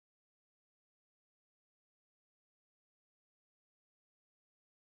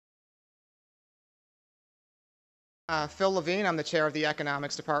Phil Levine. I'm the chair of the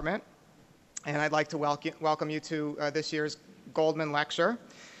economics department, and I'd like to welcome you to this year's Goldman lecture.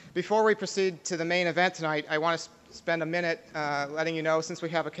 Before we proceed to the main event tonight, I want to spend a minute letting you know, since we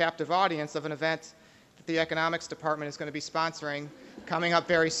have a captive audience, of an event that the economics department is going to be sponsoring coming up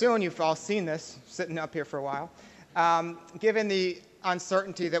very soon. You've all seen this, sitting up here for a while. Given the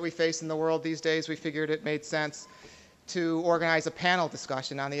uncertainty that we face in the world these days, we figured it made sense to organize a panel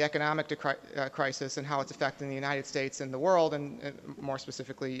discussion on the economic crisis and how it's affecting the United States and the world, and more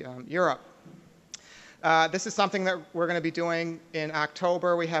specifically Europe. This is something that we're going to be doing in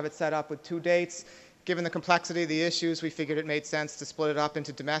October. We have it set up with 2 dates. Given the complexity of the issues, we figured it made sense to split it up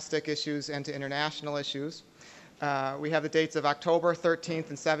into domestic issues and to international issues. We have the dates of October 13th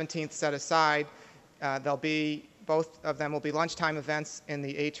and 17th set aside. Both of them will be lunchtime events in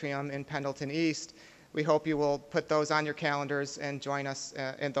the atrium in Pendleton East. We hope you will put those on your calendars and join us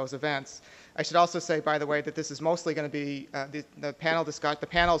in those events. I should also say, by the way, that this is mostly going to be, the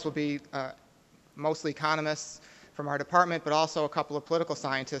panels will be mostly economists from our department, but also a couple of political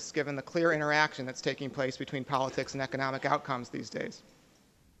scientists, given the clear interaction that's taking place between politics and economic outcomes these days.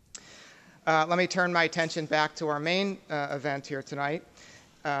 Let me turn my attention back to our main event here tonight.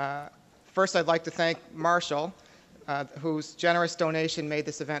 First, I'd like to thank Marshall, whose generous donation made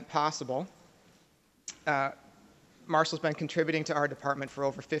this event possible. Marshall's been contributing to our department for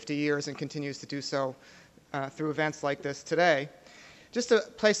over 50 years and continues to do so through events like this today. Just to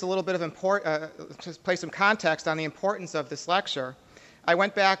place a little bit of just place some context on the importance of this lecture, I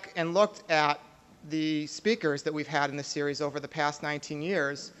went back and looked at the speakers that we've had in this series over the past 19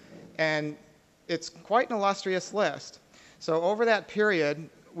 years, and it's quite an illustrious list. So over that period,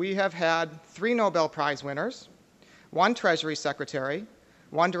 we have had 3 Nobel Prize winners, 1 Treasury Secretary,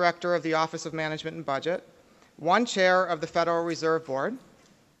 1 Director of the Office of Management and Budget, 1 Chair of the Federal Reserve Board,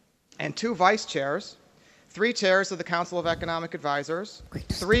 and 2 Vice Chairs, 3 Chairs of the Council of Economic Advisors,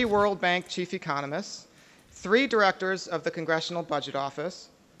 3 World Bank Chief Economists, 3 Directors of the Congressional Budget Office,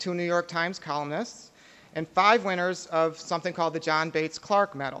 2 New York Times columnists, and 5 winners of something called the John Bates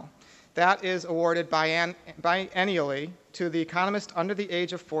Clark Medal. That is awarded biennially to the economist under the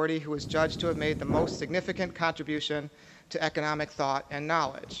age of 40 who is judged to have made the most significant contribution to economic thought and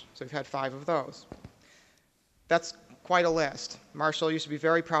knowledge. So we've had 5 of those. That's quite a list. Marshall, you should be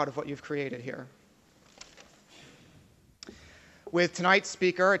very proud of what you've created here. With tonight's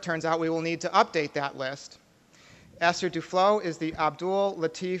speaker, it turns out we will need to update that list. Esther Duflo is the Abdul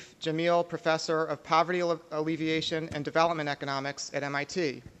Latif Jameel Professor of Poverty Alleviation and Development Economics at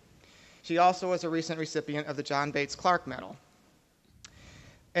MIT. She also is a recent recipient of the John Bates Clark Medal.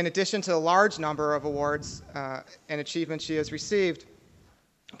 In addition to the large number of awards and achievements she has received,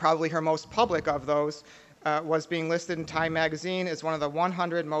 probably her most public of those was being listed in Time magazine as one of the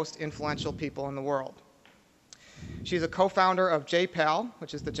 100 most influential people in the world. She's a co-founder of JPAL,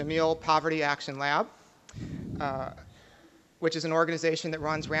 which is the Jameel Poverty Action Lab, which is an organization that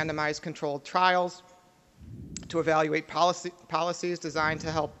runs randomized controlled trials to evaluate policies designed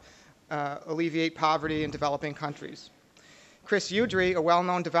to help alleviate poverty in developing countries. Chris Udry, a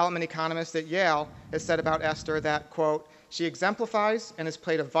well-known development economist at Yale, has said about Esther that, quote, she exemplifies and has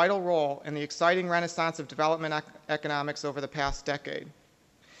played a vital role in the exciting renaissance of development economics over the past decade.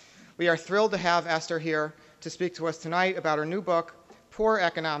 We are thrilled to have Esther here to speak to us tonight about her new book, Poor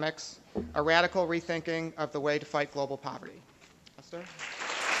Economics, A Radical Rethinking of the Way to Fight Global Poverty. Esther?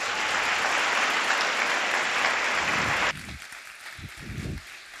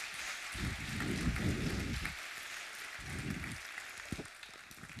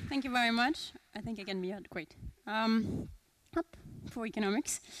 Thank you very much. I think I can be heard. Great. For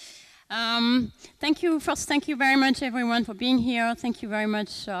economics. Thank you. First, thank you very much, everyone, for being here. Thank you very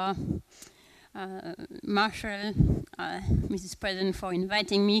much, Marshall, Mrs. President, for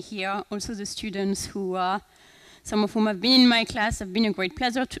inviting me here. Also, the students who, some of whom have been in my class, have been a great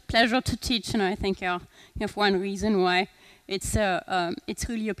pleasure to teach, and I think you have one reason why it's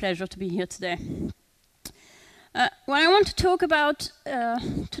really a pleasure to be here today. What I want to talk about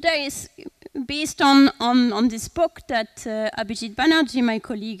today is based on this book that Abhijit Banerjee, my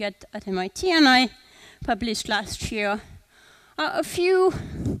colleague at MIT, and I published last year. A few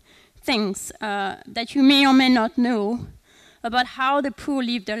things that you may or may not know about how the poor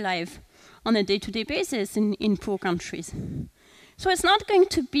live their life on a day-to-day basis in poor countries. So it's not going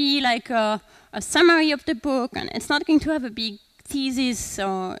to be like a summary of the book, and it's not going to have a big thesis,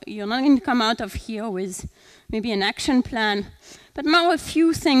 or you're not going to come out of here with maybe an action plan, but more a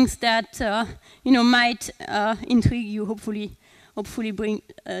few things that might intrigue you, hopefully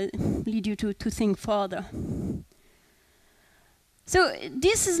lead you to think further. So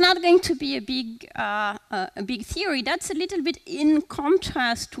this is not going to be a big theory. That's a little bit in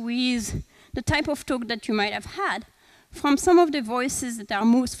contrast with the type of talk that you might have had from some of the voices that are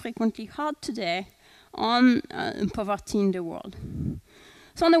most frequently heard today on poverty in the world.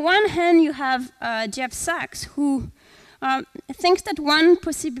 So on the one hand, you have Jeff Sachs, who thinks that one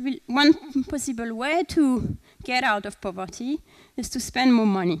possible way to get out of poverty is to spend more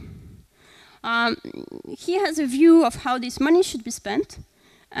money. He has a view of how this money should be spent,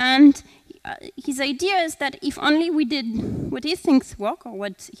 and his idea is that if only we did what he thinks work, or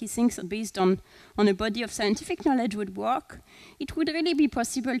what he thinks based on a body of scientific knowledge would work, it would really be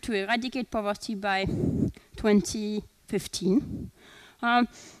possible to eradicate poverty by 2015.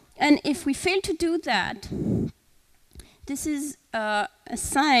 And if we fail to do that, this is a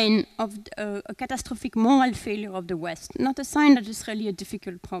sign of a catastrophic moral failure of the West, not a sign that it's really a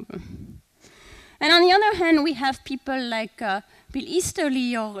difficult problem. And on the other hand, we have people like Bill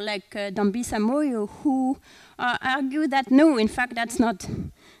Easterly or like Dambisa Moyo, who argue that no, in fact, that's not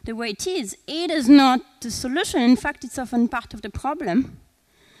the way it is. Aid is not the solution. In fact, it's often part of the problem.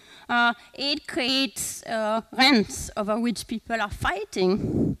 Aid creates rents over which people are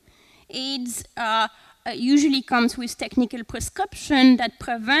fighting. Aid usually comes with technical prescription that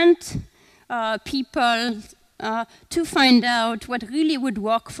prevent people to find out what really would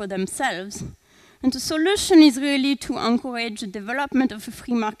work for themselves. And the solution is really to encourage the development of a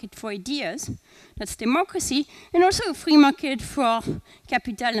free market for ideas, that's democracy, and also a free market for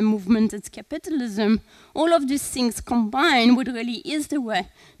capital and movement, that's capitalism. All of these things combined would really is the way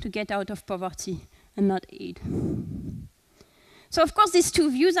to get out of poverty and not aid. So of course these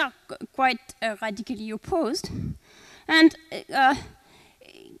two views are quite radically opposed. And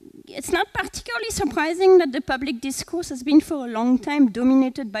it's not particularly surprising that the public discourse has been for a long time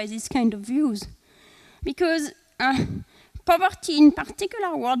dominated by these kind of views. Because poverty, in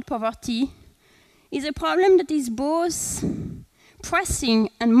particular world poverty, is a problem that is both pressing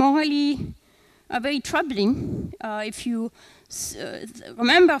and morally very troubling. If you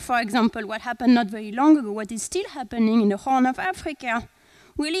remember, for example, what happened not very long ago, what is still happening in the Horn of Africa,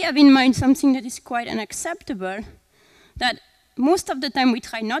 really have in mind something that is quite unacceptable, that most of the time we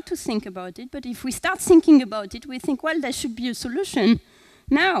try not to think about it, but if we start thinking about it, we think, well, there should be a solution.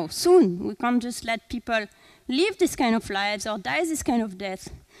 Now, soon, we can't just let people live this kind of lives or die this kind of death.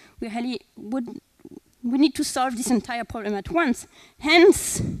 We really we need to solve this entire problem at once.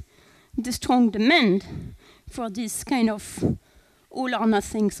 Hence, the strong demand for this kind of all or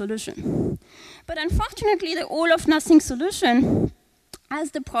nothing solution. But unfortunately, the all or nothing solution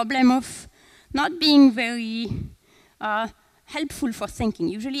has the problem of not being very helpful for thinking.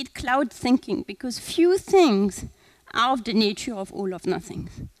 Usually it's cloud thinking, because few things are of the nature of all of nothing.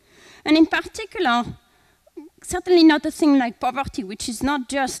 And in particular, certainly not a thing like poverty, which is not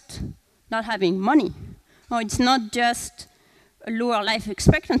just not having money, or it's not just a lower life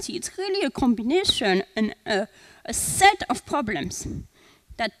expectancy. It's really a combination and a set of problems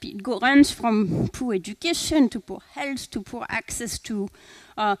that runs from poor education to poor health to poor access to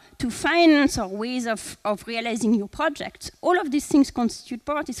finance or ways of realizing your projects. All of these things constitute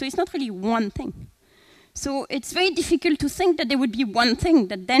poverty, so it's not really one thing. So it's very difficult to think that there would be one thing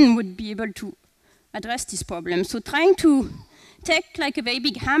that then would be able to address this problem. So trying to take like a very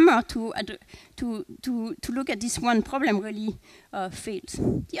big hammer to look at this one problem really fails.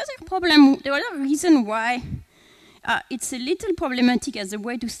 The other reason why it's a little problematic as a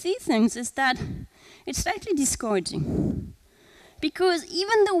way to see things is that it's slightly discouraging. Because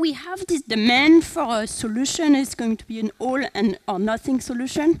even though we have this demand for a solution, it's going to be an all or nothing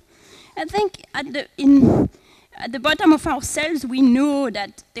solution, I think at the bottom of ourselves, we know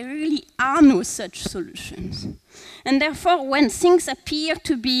that there really are no such solutions. And therefore, when things appear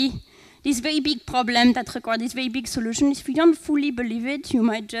to be this very big problem that requires this very big solution, if you don't fully believe it, you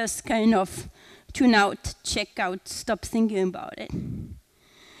might just kind of tune out, check out, stop thinking about it.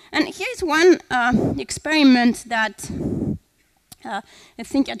 And here's one experiment that I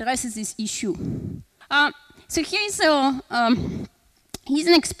think addresses this issue. So here's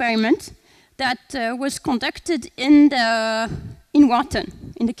an experiment that was conducted in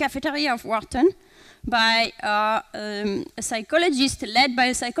Wharton, in the cafeteria of Wharton, by a psychologist, led by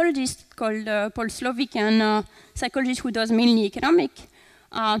a psychologist called Paul Slovic, and a psychologist who does mainly economic,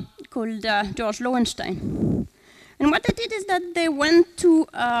 called George Lowenstein. And what they did is that they went to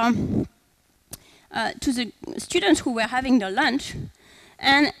the students who were having their lunch,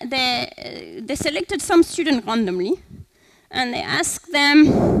 and they selected some student randomly, and they asked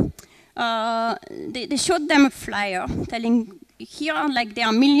them, they showed them a flyer telling, here, like, there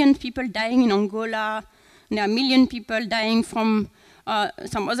are 1 million people dying in Angola, and there are 1 million people dying from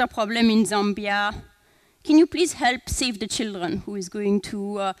some other problem in Zambia. Can you please help save the children? Who is going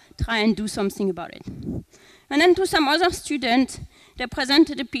to try and do something about it? And then to some other student, they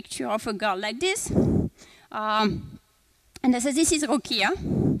presented a picture of a girl like this. And they said, this is Rokia.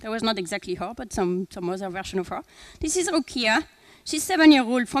 That was not exactly her, but some other version of her. This is Rokia. She's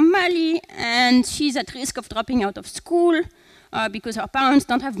 7-year-old from Mali, and she's at risk of dropping out of school because her parents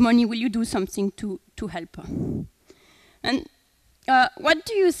don't have money. Will you do something to help her? And what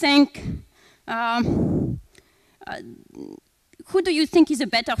do you think? Who do you think is a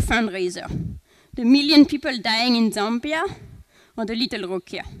better fundraiser? The million people dying in Zambia or the little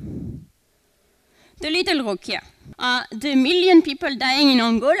Rokia? The little Rokia. The million people dying in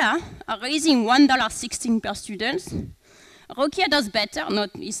Angola are raising $1.16 per student. Rokia does better.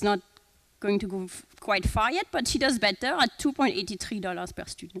 It's not going to go quite far yet, but she does better at $2.83 per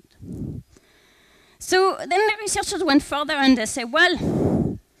student. So then the researchers went further and they said,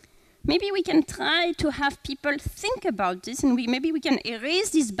 well, maybe we can try to have people think about this, and maybe we can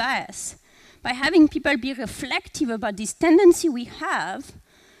erase this bias by having people be reflective about this tendency we have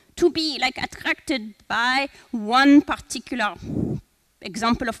to be attracted by one particular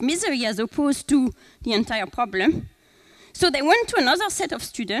example of misery as opposed to the entire problem. So they went to another set of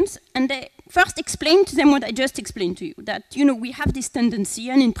students and they first explained to them what I just explained to you, that we have this tendency,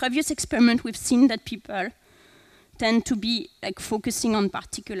 and in previous experiments we've seen that people tend to be focusing on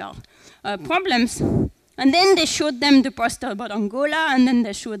particular problems. And then they showed them the poster about Angola, and then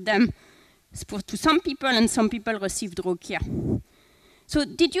they showed them to some people, and some people received Rokia. So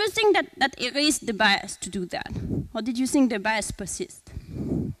did you think that erased the bias to do that? Or did you think the bias persists?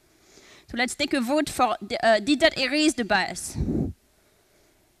 So let's take a vote for, did that erase the bias?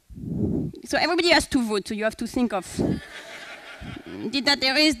 So everybody has to vote, so you have to think of, did that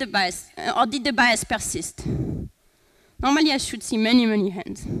erase the bias? Or did the bias persist? Normally I should see many, many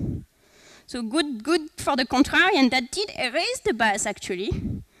hands. So good for the contrary, and that did erase the bias actually,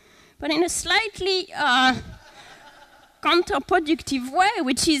 but in a slightly counterproductive way,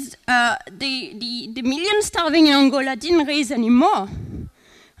 which is the million starving in Angola didn't raise any more.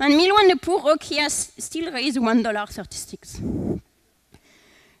 And meanwhile, the poor Rokia still raised $1.36.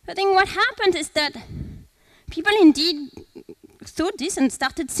 I think what happened is that people indeed thought this and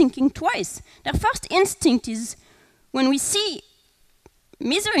started thinking twice. Their first instinct is, when we see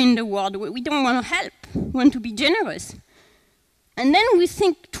misery in the world, we don't want to help, we want to be generous. And then we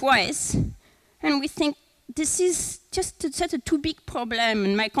think twice, and we think, this is just such a too big problem,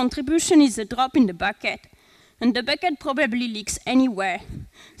 and my contribution is a drop in the bucket. And the bucket probably leaks anywhere.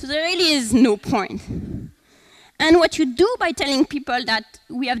 So there really is no point. And what you do by telling people that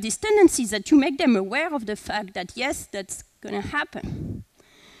we have these tendencies, that you make them aware of the fact that, yes, that's going to happen.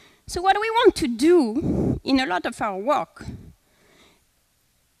 So what we want to do in a lot of our work,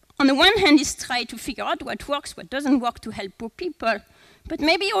 on the one hand, is try to figure out what works, what doesn't work to help poor people, but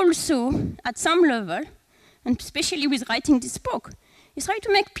maybe also, at some level, and especially with writing this book, is try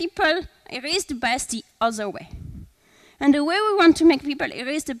to make people erase the bias the other way. And the way we want to make people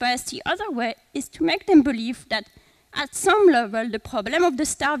erase the bias the other way is to make them believe that at some level the problem of the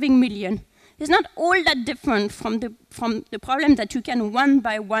starving million is not all that different from the problem that you can one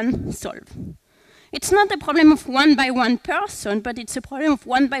by one solve. It's not a problem of one by one person, but it's a problem of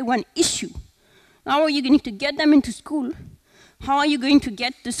one by one issue. How are you going to get them into school? How are you going to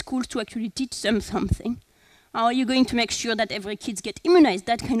get the schools to actually teach them something? How are you going to make sure that every kid gets immunized?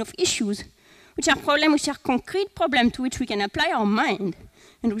 That kind of issues, which are problems, which are concrete problems to which we can apply our mind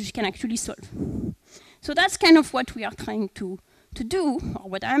and which we can actually solve. So that's kind of what we are trying to do, or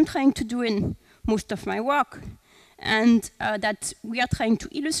what I'm trying to do in most of my work, and that we are trying to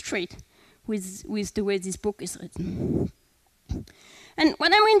illustrate with the way this book is written. And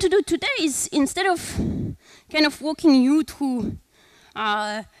what I'm going to do today is, instead of kind of walking you through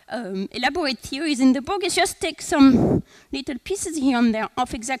elaborate theories in the book, is just take some little pieces here and there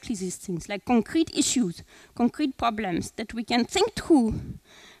of exactly these things, like concrete issues, concrete problems that we can think through,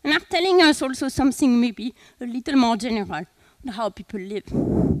 and are telling us also something maybe a little more general on how people live.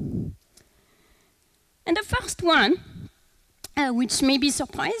 And the first one, which may be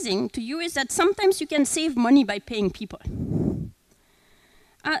surprising to you, is that sometimes you can save money by paying people.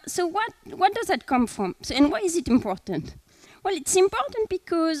 So what does that come from? So, and why is it important? Well, it's important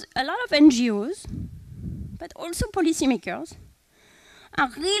because a lot of NGOs, but also policymakers, are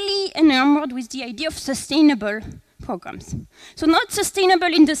really enamored with the idea of sustainable programs. So not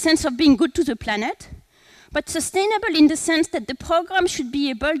sustainable in the sense of being good to the planet, but sustainable in the sense that the program should be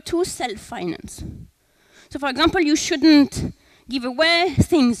able to self-finance. So for example, you shouldn't give away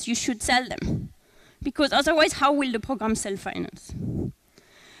things, you should sell them. because otherwise how will the program self-finance?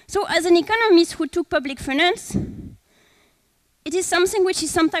 So as an economist who took public finance, it is something which is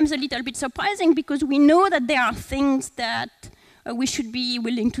sometimes a little bit surprising because we know that there are things that we should be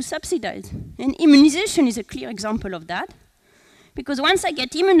willing to subsidize. And immunization is a clear example of that. Because once I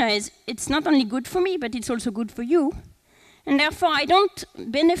get immunized, it's not only good for me, but it's also good for you. And therefore, I don't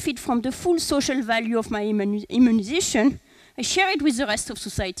benefit from the full social value of my immunization. I share it with the rest of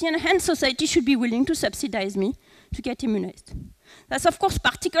society, and hence society should be willing to subsidize me to get immunized. That's of course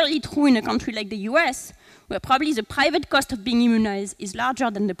particularly true in a country like the US, where probably the private cost of being immunized is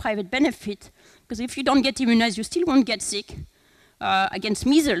larger than the private benefit, because if you don't get immunized, you still won't get sick against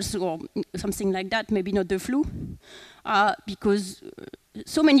measles or something like that, maybe not the flu, because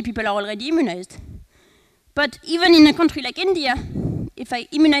so many people are already immunized. But even in a country like India, if I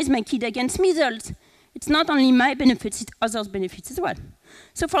immunize my kid against measles, it's not only my benefits, it's others' benefits as well.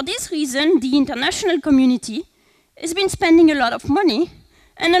 So for this reason, the international community has been spending a lot of money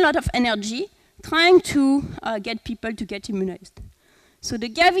and a lot of energy trying to get people to get immunized. So the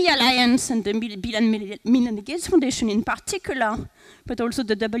Gavi Alliance and the Bill and Melinda Gates Foundation in particular, but also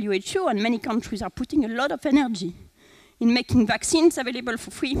the WHO and many countries are putting a lot of energy in making vaccines available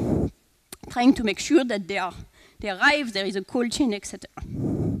for free, trying to make sure that they arrive, there is a cold chain, etc.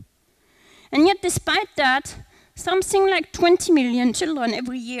 And yet, despite that, something like 20 million children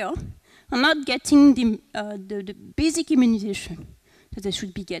every year are not getting the basic immunization that they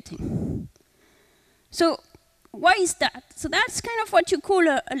should be getting. So why is that? So that's kind of what you call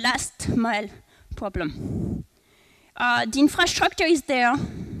a last mile problem. The infrastructure is there,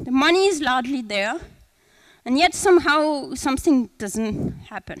 the money is largely there, and yet somehow something doesn't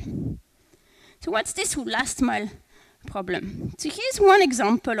happen. So what's this last mile problem? So here's one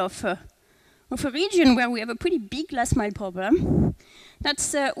example of a region where we have a pretty big last mile problem.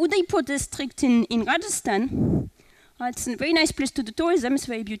 That's Udaipur district in Rajasthan. It's a very nice place to do tourism, it's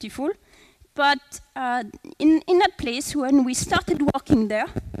very beautiful. But in that place, when we started working there,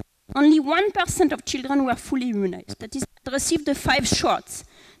 only 1% of children were fully immunized. That is, received the 5 shots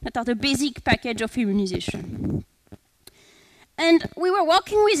that are the basic package of immunization. And we were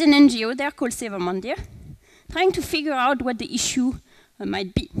working with an NGO there called Seva Mandir, trying to figure out what the issue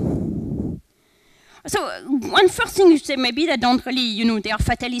might be. So one first thing you say, maybe they don't really, they are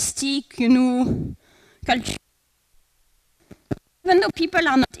fatalistic, culture. Even though people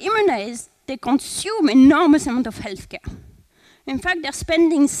are not immunized, they consume enormous amount of healthcare. In fact, they're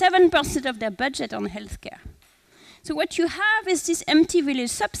spending 7% of their budget on healthcare. So what you have is these empty village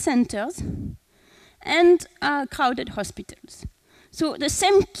sub-centers and crowded hospitals. So the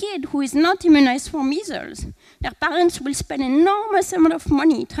same kid who is not immunized for measles, their parents will spend an enormous amount of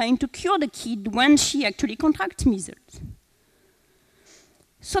money trying to cure the kid when she actually contracts measles.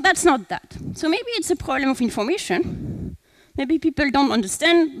 So that's not that. So maybe it's a problem of information. Maybe people don't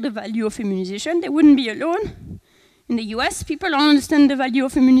understand the value of immunization. They wouldn't be alone. In the US, people don't understand the value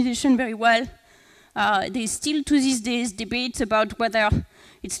of immunization very well. There's still to these days debates about whether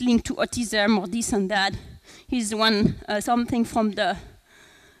it's linked to autism or this and that. Here's something from the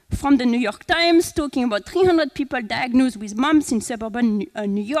New York Times talking about 300 people diagnosed with mumps in suburban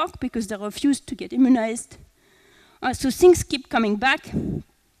New York because they refused to get immunized. So things keep coming back.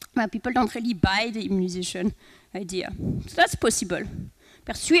 People don't really buy the immunization idea. So that's possible.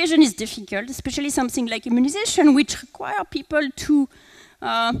 Persuasion is difficult, especially something like immunization, which require people to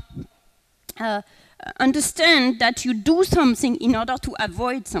understand that you do something in order to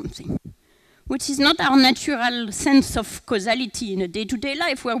avoid something, which is not our natural sense of causality in a day-to-day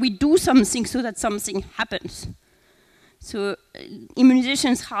life, where we do something so that something happens. So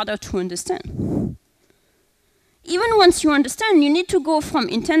immunization is harder to understand. Even once you understand, you need to go from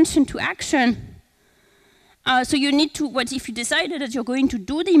intention to action. So you need to, if you decided that you're going to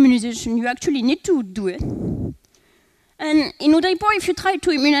do the immunization, you actually need to do it. And in Udaipur, if you try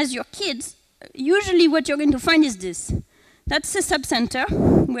to immunize your kids, usually what you're going to find is this. That's a sub-center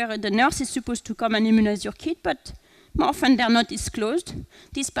where the nurse is supposed to come and immunize your kid, but more often they're not, it's closed.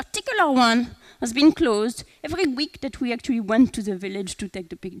 This particular one has been closed every week that we actually went to the village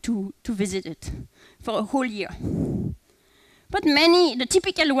to visit it for a whole year. But the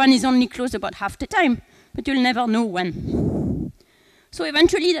typical one is only closed about half the time, but you'll never know when. So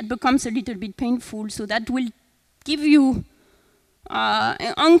eventually that becomes a little bit painful, so that will give you,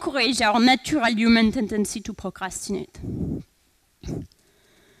 encourage our natural human tendency to procrastinate.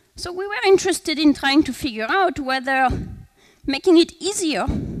 So we were interested in trying to figure out whether making it easier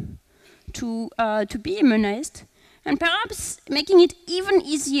to be immunized, and perhaps making it even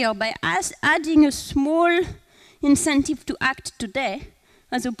easier by adding a small incentive to act today,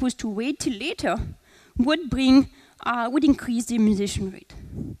 as opposed to wait till later, would increase the immunization rate.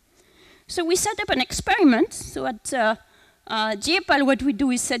 So we set up an experiment. So at GEPAL, what we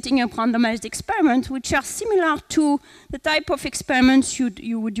do is setting up randomized experiments, which are similar to the type of experiments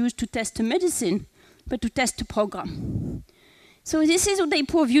you would use to test a medicine, but to test a program. So this is what they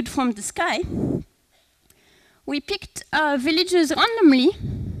previewed from the sky. We picked villages randomly.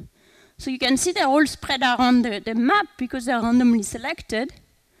 So you can see they're all spread around the map because they're randomly selected.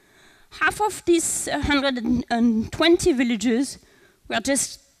 Half of these 120 villages were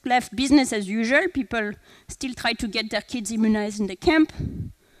just left business as usual. People still try to get their kids immunized in the camp.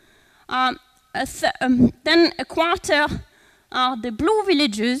 Then a quarter are the blue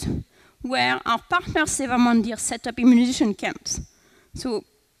villages where our partner Seva Mandir set up immunization camps. So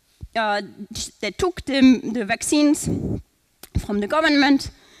they took the vaccines from the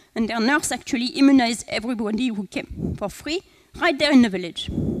government, and their nurse actually immunized everybody who came for free right there in the village.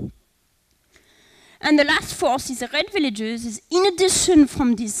 And the last force is the red villages. Is in addition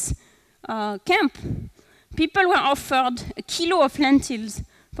from this camp, people were offered a kilo of lentils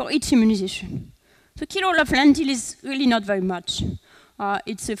for each immunization. So a kilo of lentil is really not very much.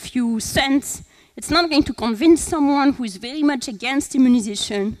 It's a few cents. It's not going to convince someone who is very much against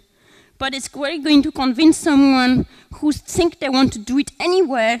immunization, but it's really going to convince someone who thinks they want to do it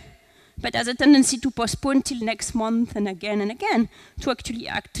anyway, but has a tendency to postpone till next month and again, to actually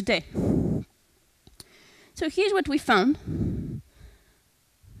act today. So here's what we found.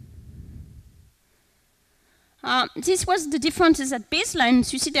 This was the differences at baseline.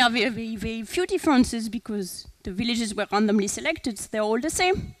 So you see there are very few differences because the villages were randomly selected, so they're all the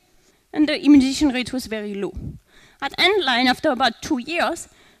same. And the immunization rate was very low. At endline, after about 2 years,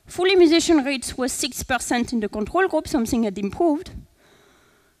 full immunization rates was 6% in the control group, something had improved.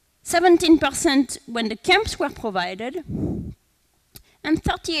 17% when the camps were provided, and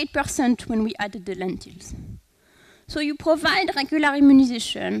 38% when we added the lentils. So you provide regular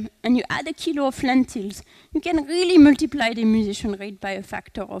immunization, and you add a kilo of lentils, you can really multiply the immunization rate by a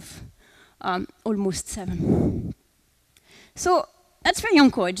factor of almost 7. So that's very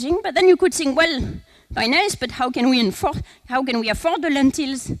encouraging, but then you could think, well, very nice, but how can we afford the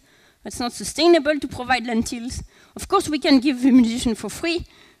lentils? It's not sustainable to provide lentils. Of course, we can give immunization for free,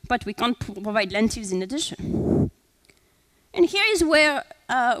 but we can't provide lentils in addition. And here is where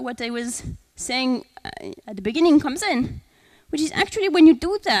what I was saying at the beginning comes in, which is actually when you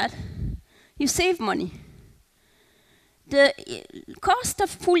do that, you save money. The cost of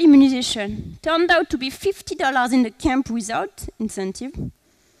full immunization turned out to be $50 in the camp without incentive,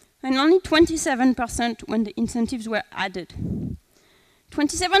 and only 27% when the incentives were added.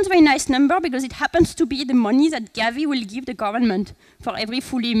 27 is a very nice number because it happens to be the money that Gavi will give the government for every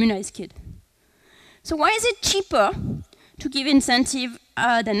fully immunized kid. So why is it cheaper to give incentive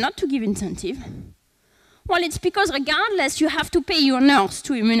than not to give incentive? Well, it's because regardless, you have to pay your nurse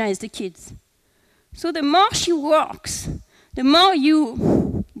to immunize the kids. So the more she works, the more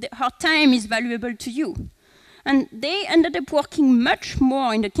her time is valuable to you. And they ended up working much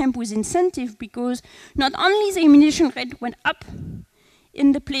more in the camp with incentive because not only the immunization rate went up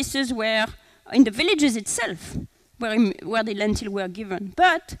in the places where, in the villages itself, where the lentils were given,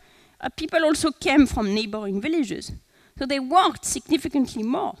 but people also came from neighboring villages. So they worked significantly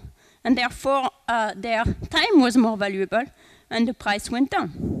more, and therefore their time was more valuable, and the price went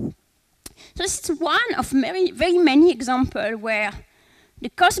down. So this is one of very many examples where the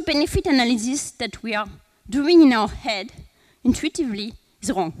cost-benefit analysis that we are doing in our head intuitively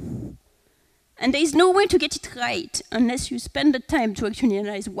is wrong. And there is no way to get it right unless you spend the time to actually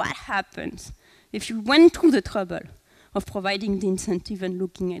analyze what happens if you went through the trouble of providing the incentive and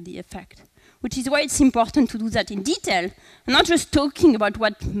looking at the effect. Which is why it's important to do that in detail, and not just talking about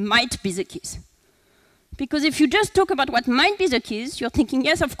what might be the case. Because if you just talk about what might be the case, you're thinking,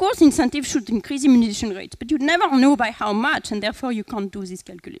 yes, of course, incentives should increase immunization rates, but you never know by how much, and therefore you can't do this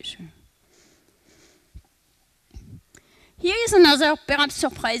calculation. Here is another perhaps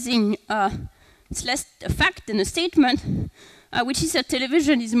surprising, it's less a fact than a statement, which is that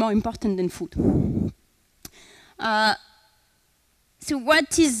television is more important than food. So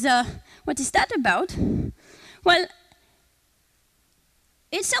what is that about? Well,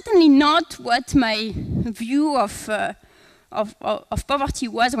 it's certainly not what my view of poverty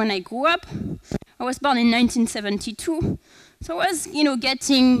was when I grew up. I was born in 1972, so I was,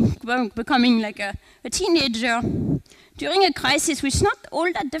 becoming like a teenager during a crisis which is not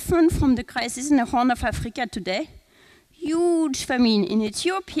all that different from the crisis in the Horn of Africa today. Huge famine in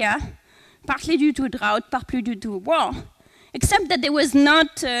Ethiopia, partly due to a drought, partly due to a war. Except that there was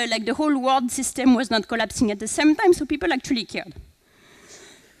not, like the whole world system was not collapsing at the same time, so people actually cared.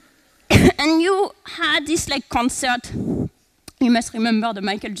 And you had this like concert. You must remember the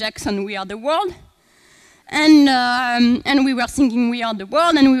Michael Jackson "We Are the World," and we were singing "We Are the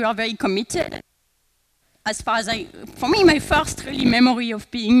World," and we were very committed. As far as for me, my first really memory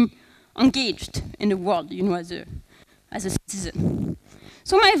of being engaged in the world, you know, as a citizen.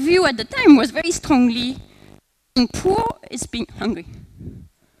 So my view at the time was very strongly being poor is being hungry.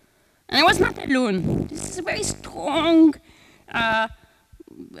 And I was not alone. This is a very strong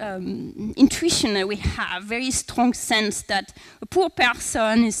intuition that we have, very strong sense that a poor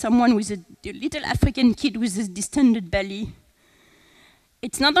person is someone with a little African kid with a distended belly.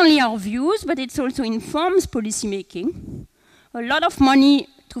 It's not only our views, but it also informs policy making. A lot of money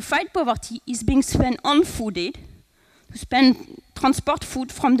to fight poverty is being spent on food aid, to transport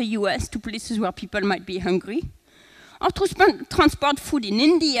food from the US to places where people might be hungry, or to transport food in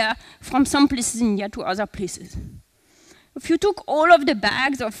India from some places in India to other places. If you took all of the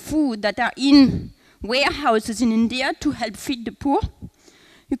bags of food that are in warehouses in India to help feed the poor,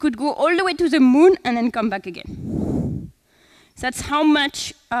 you could go all the way to the moon and then come back again. That's how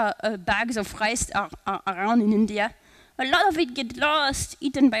much bags of rice are around in India. A lot of it gets lost,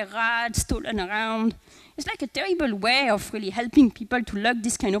 eaten by rats, stolen around. It's like a terrible way of really helping people to lug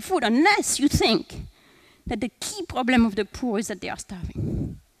this kind of food, unless you think that the key problem of the poor is that they are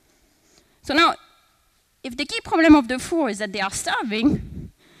starving. So now, if the key problem of the poor is that they are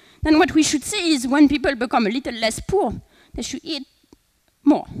starving, then what we should say is when people become a little less poor, they should eat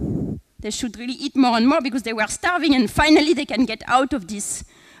more. They should really eat more and more because they were starving, and finally they can get out of this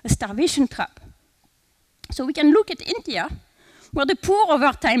starvation trap. So we can look at India, where the poor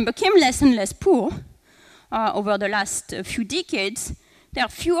over time became less and less poor over the last few decades. There are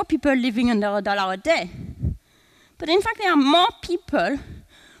fewer people living under $1 a day. But in fact, there are more people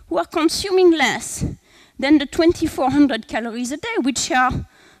who are consuming less than the 2,400 calories a day, which are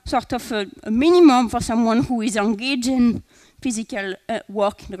sort of a minimum for someone who is engaged in physical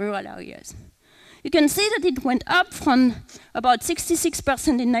work in rural areas. You can see that it went up from about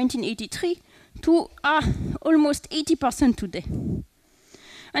 66% in 1983 to almost 80% today.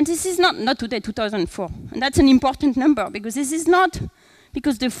 And this is not today, 2004. And that's an important number, because this is not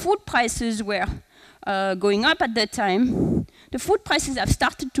because the food prices were going up at that time. The food prices have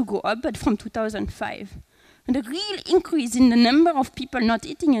started to go up, but from 2005. And the real increase in the number of people not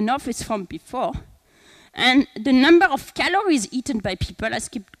eating enough is from before. And the number of calories eaten by people has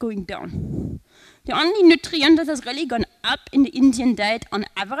kept going down. The only nutrient that has really gone up in the Indian diet on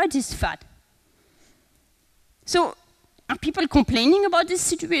average is fat. So are people complaining about this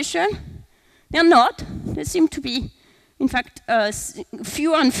situation? They're not. There seem to be, in fact,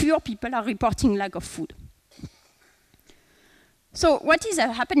 fewer and fewer people are reporting lack of food. So what is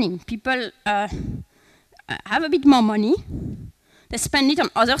happening? People have a bit more money. They spend it on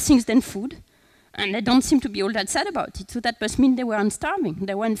other things than food. And they don't seem to be all that sad about it. So that must mean they weren't starving.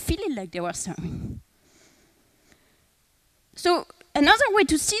 They weren't feeling like they were starving. So another way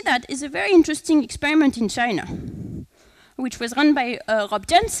to see that is a very interesting experiment in China, which was run by Rob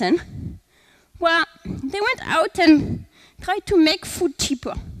Jensen, where they went out and tried to make food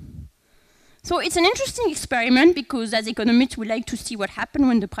cheaper. So it's an interesting experiment because as economists we like to see what happens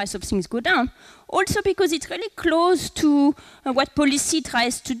when the price of things go down. Also because it's really close to what policy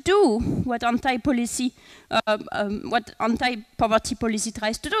tries to do, what anti-poverty policy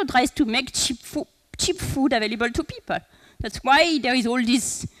tries to do, tries to make cheap food available to people. That's why there is all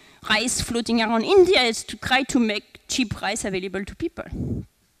this rice floating around India, is to try to make cheap rice available to people.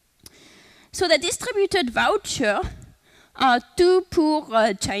 So they distributed voucher to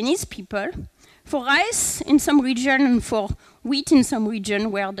poor Chinese people for rice in some region and for wheat in some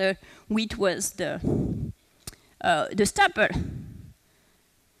region where the wheat was the staple.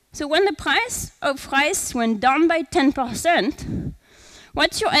 So when the price of rice went down by 10%,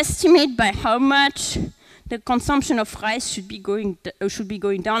 what's your estimate by how much the consumption of rice should be going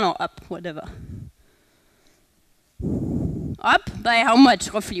down or up, whatever? Up by how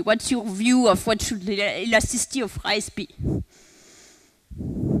much, roughly? What's your view of what should the elasticity of rice be?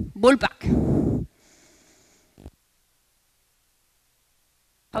 Ballpark.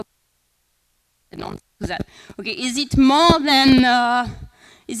 How that? Okay, is it more than a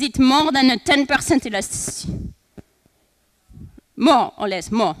 10% elasticity? More or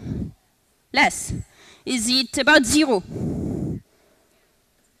less? More. Less. Is it about zero?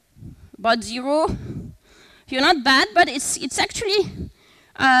 About zero? You're not bad, but it's actually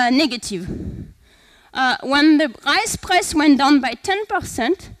negative. When the rice price went down by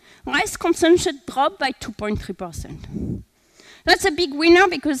 10%, rice consumption dropped by 2.3%. That's a big winner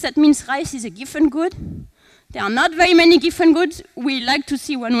because that means rice is a given good. There are not very many giffen goods. We like to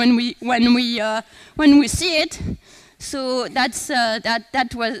see one when we see it. So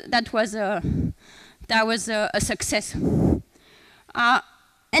that was a success. And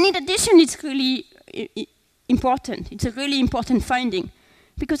in addition, it's really important. It's a really important finding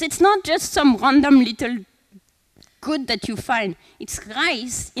because it's not just some random little good that you find. It's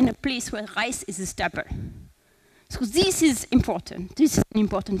rice in a place where rice is a staple. So this is important. This is an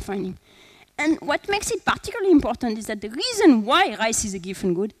important finding. And what makes it particularly important is that the reason why rice is a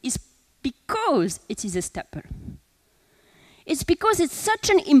giffen good is because it is a staple. It's because it's such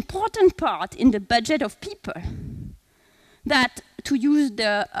an important part in the budget of people that, to use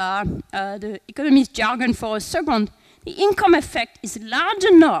the economist jargon for a second, the income effect is large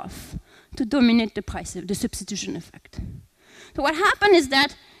enough to dominate the price, the substitution effect. So what happens is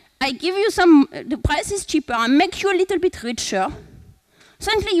that I give you the price is cheaper, I make you a little bit richer.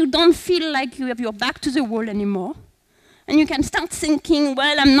 Suddenly you don't feel like you have your back to the wall anymore. And you can start thinking,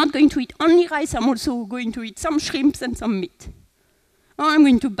 well, I'm not going to eat only rice, I'm also going to eat some shrimps and some meat. Or I'm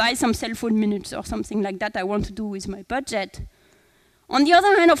going to buy some cell phone minutes or something like that I want to do with my budget. On the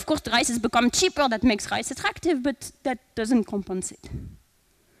other hand, of course, the rice has become cheaper, that makes rice attractive, but that doesn't compensate.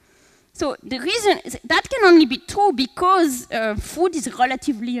 So the reason is that can only be true because food is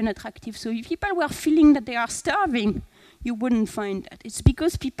relatively unattractive. So if people were feeling that they are starving, you wouldn't find that. It's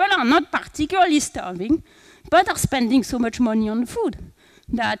because people are not particularly starving, but are spending so much money on food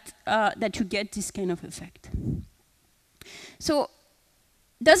that you get this kind of effect. So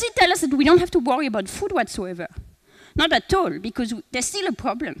does it tell us that we don't have to worry about food whatsoever? Not at all, because there's still a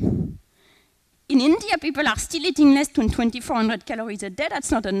problem. In India, people are still eating less than 2,400 calories a day.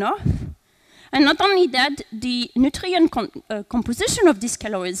 That's not enough. And not only that, the nutrient composition of these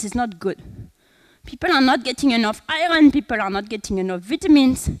calories is not good. People are not getting enough iron, people are not getting enough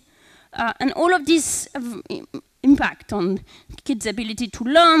vitamins, and all of this have impact on kids' ability to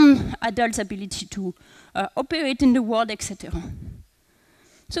learn, adults' ability to operate in the world, etc.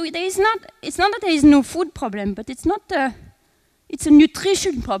 So it's not that there is no food problem, but it's a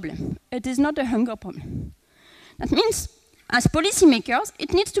nutrition problem. It is not a hunger problem. That means, as policymakers,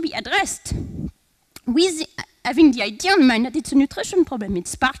 it needs to be addressed with having the idea in mind that it's a nutrition problem.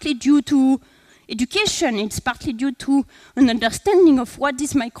 It's partly due to education, it's partly due to an understanding of what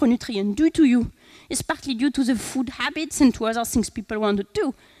these micronutrients do to you. It's partly due to the food habits and to other things people want to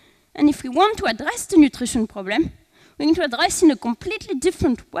do. And if we want to address the nutrition problem, we need to address in a completely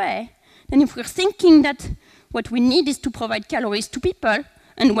different way than if we're thinking that what we need is to provide calories to people,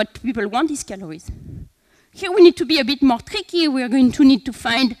 and what people want is calories. Here we need to be a bit more tricky. We're going to need to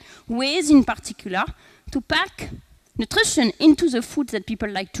find ways, in particular, to pack nutrition into the foods that people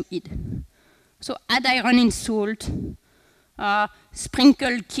like to eat. So add iron in salt,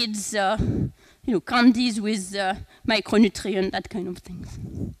 sprinkle kids, candies with micronutrients, that kind of things.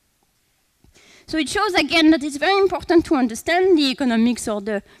 So it shows again that it's very important to understand the economics or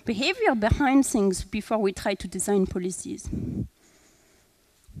the behavior behind things before we try to design policies.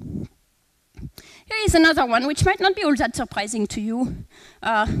 Here is another one, which might not be all that surprising to you,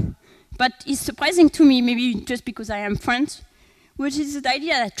 but is surprising to me, maybe just because I am French, which is the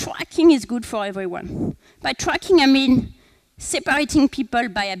idea that tracking is good for everyone. By tracking, I mean separating people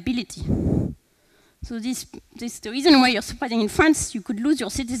by ability. So this the reason why you're surprising in France, you could lose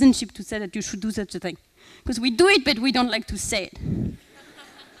your citizenship to say that you should do such a thing. Because we do it, but we don't like to say it.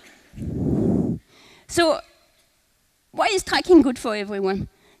 So why is tracking good for everyone?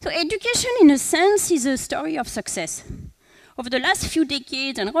 So education, in a sense, is a story of success. Over the last few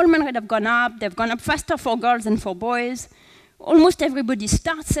decades, enrollment rates have gone up. They've gone up faster for girls than for boys. Almost everybody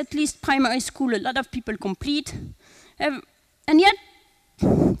starts at least primary school. A lot of people complete. And yet,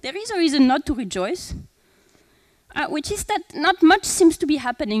 there is a reason not to rejoice, which is that not much seems to be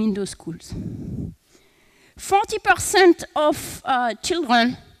happening in those schools. 40% of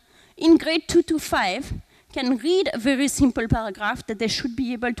children in grade 2 to 5 can read a very simple paragraph that they should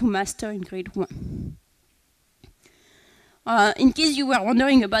be able to master in grade 1. In case you were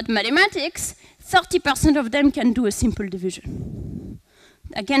wondering about mathematics, 30% of them can do a simple division.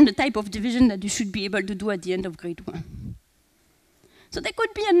 Again, the type of division that you should be able to do at the end of grade 1. So there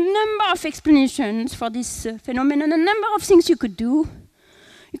could be a number of explanations for this phenomenon, a number of things you could do.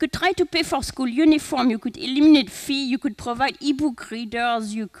 You could try to pay for school uniform, you could eliminate fee, you could provide e-book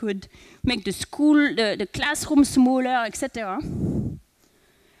readers, you could make the school, the classroom smaller, etc. And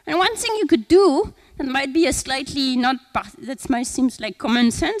one thing you could do that might be a slightly that might seem like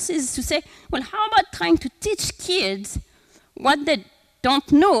common sense is to say, well, how about trying to teach kids what they don't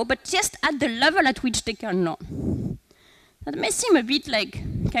know, but just at the level at which they can learn? That may seem a bit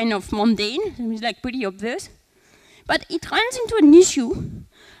like kind of mundane, it's like pretty obvious. But it runs into an issue,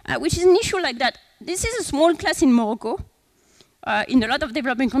 which is an issue like that. This is a small class in Morocco. In a lot of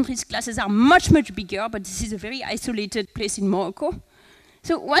developing countries, classes are much, much bigger, but this is a very isolated place in Morocco.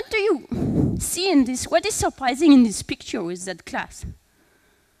 So what do you see in this? What is surprising in this picture with that class?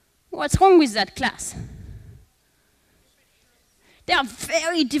 What's wrong with that class? They are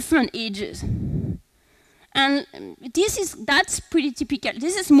very different ages. And that's pretty typical.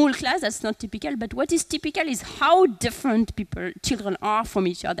 This is a small class, that's not typical, but what is typical is how different children are from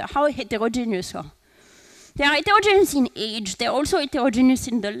each other, how heterogeneous are. They are heterogeneous in age, they're also heterogeneous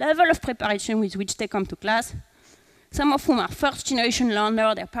in the level of preparation with which they come to class. Some of whom are first-generation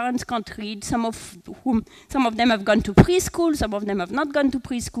learners, their parents can't read, some of them have gone to preschool, some of them have not gone to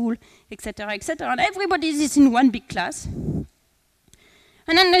preschool, etc., etc. And everybody is in one big class.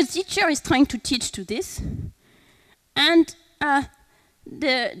 And then the teacher is trying to teach to this. And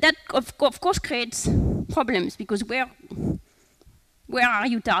that, of course, creates problems, because where are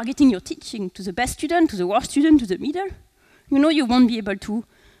you targeting your teaching? To the best student, to the worst student, to the middle? You know you won't be able to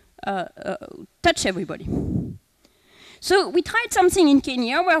touch everybody. So we tried something in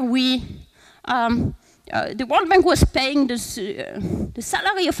Kenya where the World Bank was paying the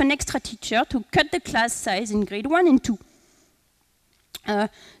salary of an extra teacher to cut the class size in grade 1 and 2.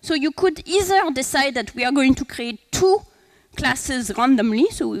 So you could either decide that we are going to create 2 classes randomly,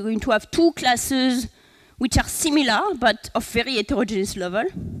 so we're going to have 2 classes which are similar but of very heterogeneous level,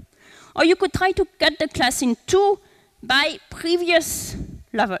 or you could try to cut the class in 2 by previous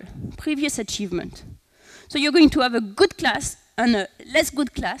level, previous achievement. So you're going to have a good class and a less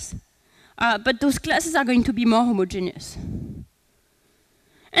good class, but those classes are going to be more homogeneous.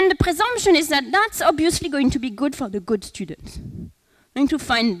 And the presumption is that that's obviously going to be good for the good students. Going to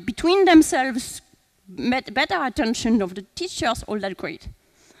find between themselves better attention of the teachers, all that great.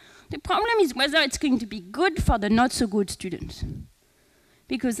 The problem is whether it's going to be good for the not so good students.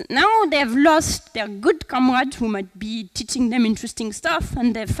 Because now they've lost their good comrades who might be teaching them interesting stuff,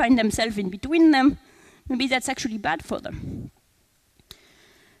 and they find themselves in between them. Maybe that's actually bad for them.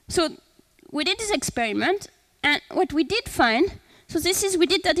 So we did this experiment, and what we did find, we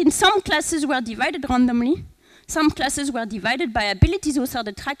did that in some classes were divided randomly, some classes were divided by abilities, those are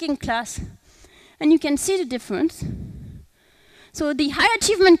the tracking class, and you can see the difference. So the high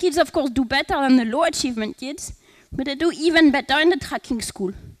achievement kids, of course, do better than the low achievement kids, but they do even better in the tracking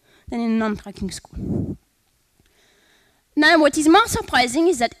school than in non-tracking school. Now, what is more surprising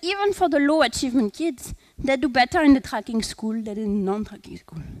is that even for the low achievement kids, they do better in the tracking school than in non-tracking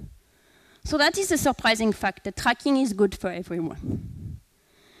school. So that is a surprising fact, that tracking is good for everyone.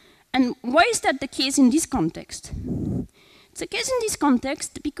 And why is that the case in this context? It's the case in this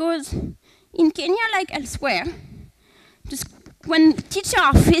context because in Kenya, like elsewhere, when teachers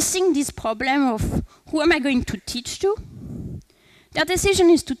are facing this problem of who am I going to teach to, their decision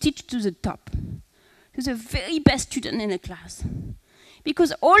is to teach to the top, to the very best student in the class.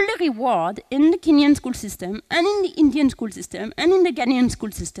 Because all the reward in the Kenyan school system, and in the Indian school system, and in the Ghanaian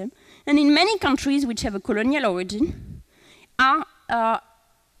school system, and in many countries which have a colonial origin, are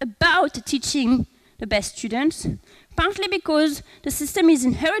about teaching the best students, partly because the system is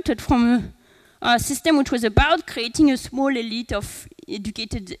inherited from a system which was about creating a small elite of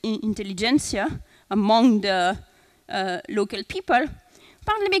educated intelligentsia among the local people,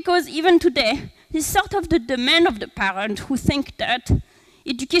 partly because even today, this is sort of the demand of the parent who think that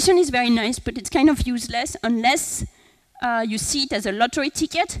education is very nice, but it's kind of useless unless you see it as a lottery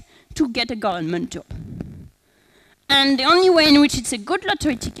ticket to get a government job. And the only way in which it's a good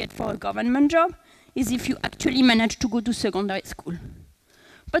lottery ticket for a government job is if you actually manage to go to secondary school.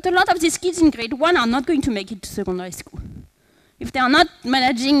 But a lot of these kids in grade 1 are not going to make it to secondary school. If they are not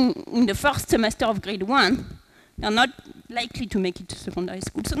managing in the first semester of grade 1, they are not likely to make it to secondary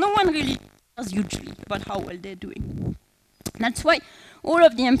school. So no one really cares hugely about how well they're doing. That's why all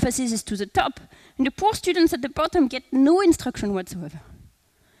of the emphasis is to the top, and the poor students at the bottom get no instruction whatsoever.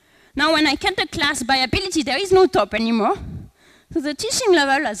 Now, when I cut the class by ability, there is no top anymore. So the teaching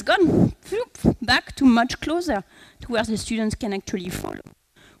level has gone back to much closer to where the students can actually follow,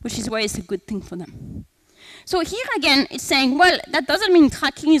 which is why it's a good thing for them. So here again, it's saying, well, that doesn't mean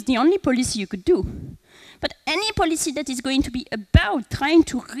tracking is the only policy you could do. But any policy that is going to be about trying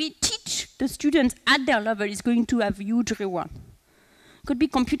to teach the students at their level is going to have huge reward. Could be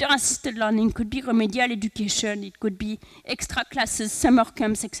computer-assisted learning, could be remedial education, it could be extra classes, summer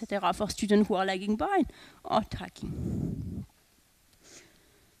camps, etc. for students who are lagging behind, or tracking.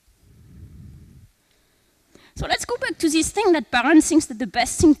 So let's go back to this thing that parents think that the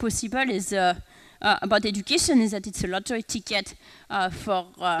best thing possible is about education is that it's a lottery ticket for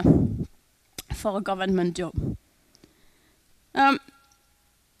a government job. That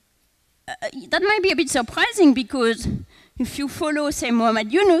might be a bit surprising because if you follow, say,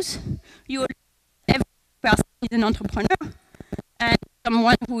 Mohamed Yunus, you every person is an entrepreneur and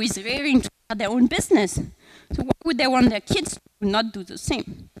someone who is raring to start their own business. So why would they want their kids to not do the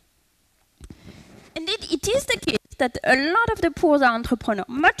same? Indeed, it is the case that a lot of the poor are entrepreneurs,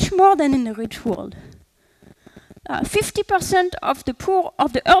 much more than in the rich world. 50% of the poor,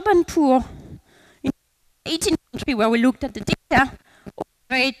 of the urban poor, in 18 countries where we looked at the data,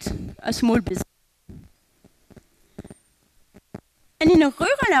 operate a small business. And in a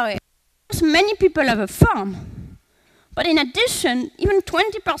rural area, many people have a farm. But in addition, even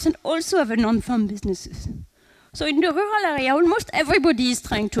 20% also have a non-farm businesses. So in the rural area, almost everybody is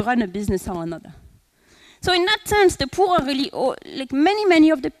trying to run a business or another. So in that sense, the poor are really, like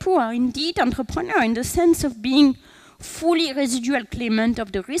many of the poor are indeed entrepreneurs in the sense of being fully residual claimant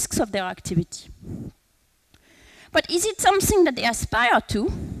of the risks of their activity. But is it something that they aspire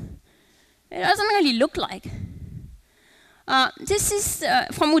to? It doesn't really look like. This is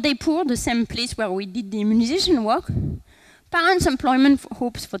from Udaipur, the same place where we did the immunization work. Parents' employment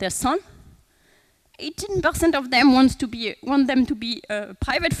hopes for their son. 18% of them want them to be a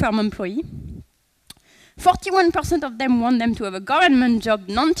private firm employee. 41% of them want them to have a government job,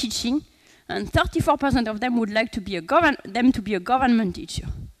 non-teaching, and 34% of them would like to be a government teacher.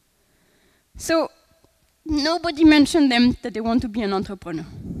 So nobody mentioned them that they want to be an entrepreneur.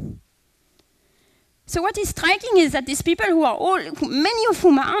 So what is striking is that these people who are many of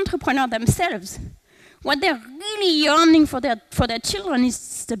whom are entrepreneurs themselves, what they're really yearning for their children is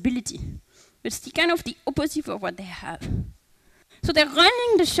stability. It's the kind of the opposite of what they have. So they're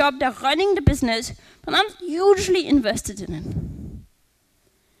running the shop, they're running the business, but not hugely invested in it.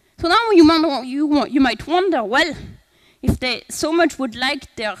 So now you might wonder, well, if they so much would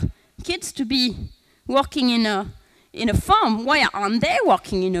like their kids to be working in a farm, why aren't they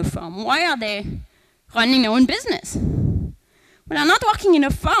working in a farm? Why are they running their own business? Well, they're not working in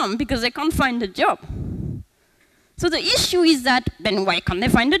a farm because they can't find a job. So the issue is that, then why can't they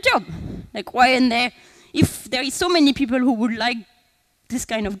find a job? Like, why aren't they, if there is so many people who would like this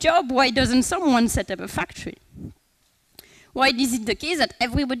kind of job, why doesn't someone set up a factory? Why is it the case that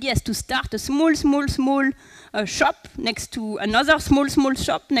everybody has to start a small shop next to another small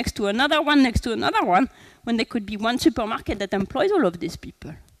shop, next to another one, when there could be one supermarket that employs all of these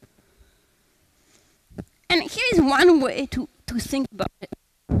people? And here is one way to think about it.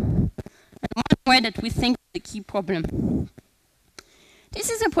 And one way that we think is the key problem. This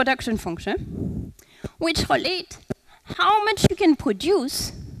is a production function which relates how much you can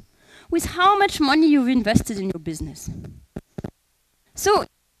produce with how much money you've invested in your business. So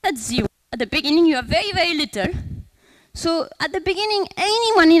at zero, at the beginning you have very, very little. So at the beginning,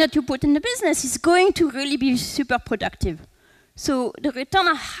 any money that you put in the business is going to really be super productive. So the returns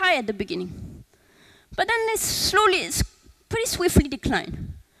are high at the beginning. But then it's pretty swiftly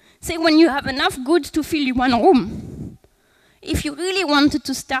decline. Say when you have enough goods to fill you one room, if you really wanted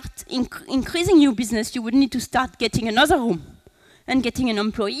to start increasing your business, you would need to start getting another room and getting an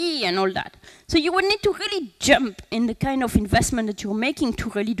employee and all that. So you would need to really jump in the kind of investment that you're making to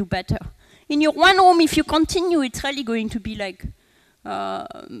really do better. In your one room, if you continue, it's really going to be like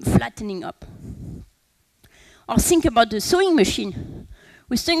flattening up. Or think about the sewing machine.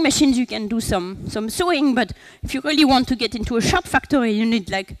 With sewing machines, you can do some sewing, but if you really want to get into a shop factory, you need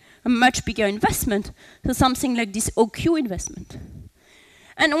like a much bigger investment. So something like this OQ investment.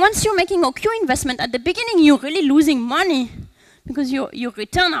 And once you're making OQ investment, at the beginning, you're really losing money because your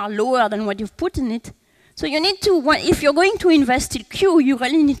returns are lower than what you've put in it. So you need to, if you're going to invest in Q, you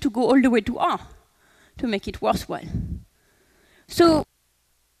really need to go all the way to R to make it worthwhile. So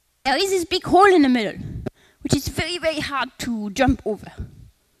there is this big hole in the middle, which is very, very hard to jump over.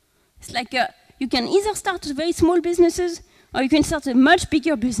 It's like you can either start with very small businesses or you can start with much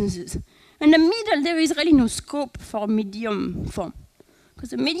bigger businesses. In the middle, there is really no scope for medium form. Because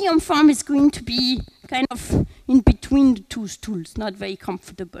the medium form is going to be kind of in between the two stools, not very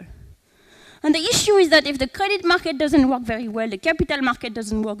comfortable. And the issue is that if the credit market doesn't work very well, the capital market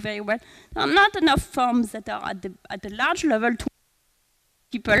doesn't work very well, there are not enough firms that are at the large level to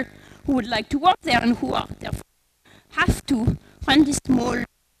people who would like to work there and who are therefore have to run this small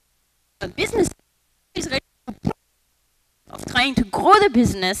business is really of trying to grow the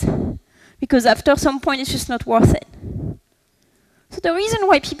business because after some point it's just not worth it. So the reason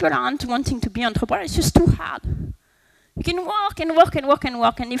why people aren't wanting to be entrepreneurs is just too hard. You can work and work and work and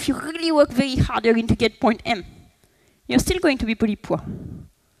work, and if you really work very hard, you're going to get point M. You're still going to be pretty poor.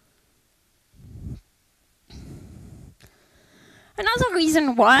 Another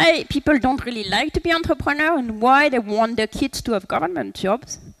reason why people don't really like to be entrepreneurs and why they want their kids to have government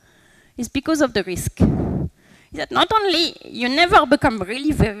jobs is because of the risk. Is that not only you never become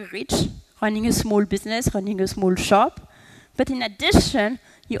really very rich running a small business, running a small shop, but in addition,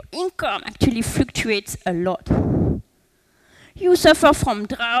 your income actually fluctuates a lot. You suffer from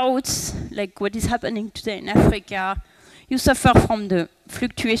droughts, like what is happening today in Africa. You suffer from the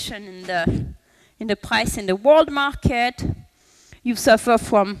fluctuation in the price in the world market. You suffer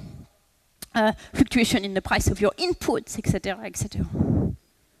from fluctuation in the price of your inputs, etc., etc.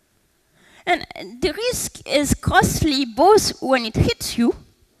 And the risk is costly both when it hits you,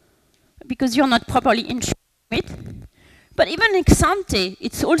 because you're not properly insured, but even ex ante,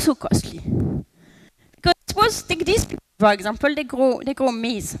 it's also costly. Because suppose take these people, for example, they grow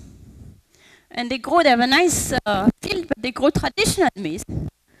maize. And they have a nice field, but they grow traditional maize.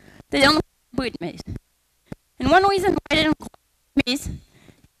 They don't grow hybrid maize. And one reason why they don't grow maize is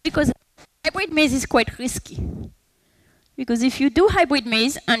because hybrid maize is quite risky. Because if you do hybrid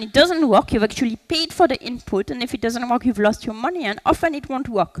maize and it doesn't work, you've actually paid for the input, and if it doesn't work, you've lost your money, and often it won't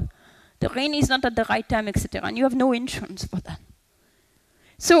work. The rain is not at the right time, etc., and you have no insurance for that.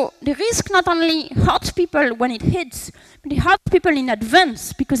 So the risk not only hurts people when it hits, but it hurts people in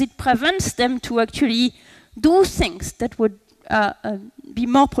advance because it prevents them to actually do things that would be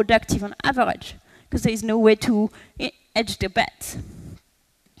more productive on average, because there is no way to hedge the bets.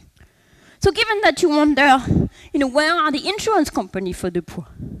 So given that you wonder, where are the insurance companies for the poor?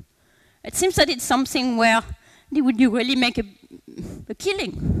 It seems that it's something where would you really make a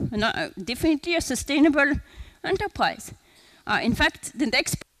killing, definitely a sustainable enterprise. In fact, the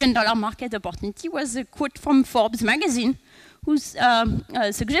next billion-dollar market opportunity was a quote from Forbes magazine, who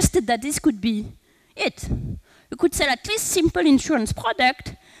suggested that this could be it. You could sell at least simple insurance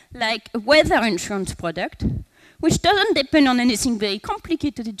product, like a weather insurance product, which doesn't depend on anything very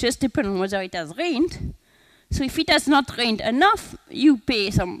complicated, it just depends on whether it has rained. So if it has not rained enough, you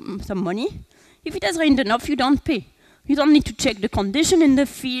pay some money. If it has rained enough, you don't pay. You don't need to check the condition in the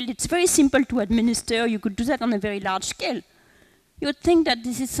field. It's very simple to administer. You could do that on a very large scale. You would think that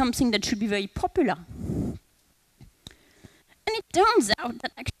this is something that should be very popular. And it turns out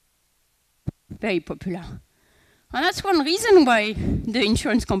that actually it's very popular. And that's one reason why the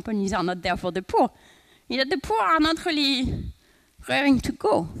insurance companies are not there for the poor. Is that the poor are not really raring to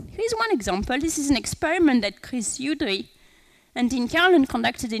go. Here's one example. This is an experiment that Chris Udry and Dean Carlin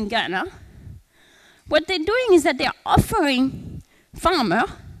conducted in Ghana. What they're doing is that they're offering farmers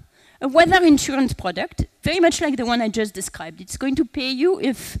a weather insurance product, very much like the one I just described. It's going to pay you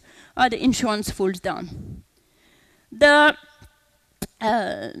if the insurance falls down. The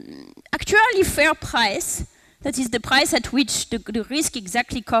actually fair price, that is the price at which the risk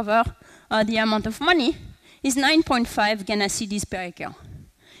exactly covers the amount of money, is 9.5 Ghana cedis per acre.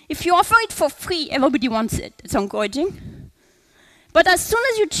 If you offer it for free, everybody wants it. It's encouraging. But as soon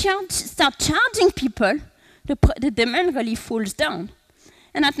as you start charging people, the demand really falls down.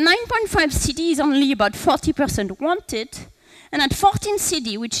 And at 9.5 cedis, only about 40% want it. And at 14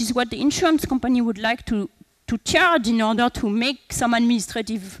 cedi, which is what the insurance company would like to charge in order to make some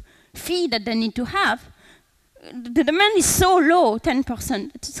administrative fee that they need to have, the demand is so low,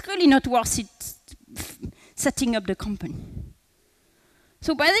 10%, it's really not worth it setting up the company.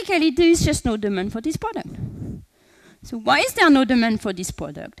 So basically, there is just no demand for this product. So why is there no demand for this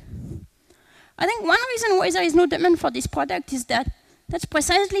product? I think one reason why there is no demand for this product is that that's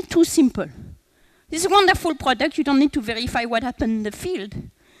precisely too simple. This is a wonderful product. You don't need to verify what happened in the field.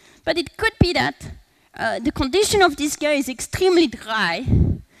 But it could be that the condition of this guy is extremely dry,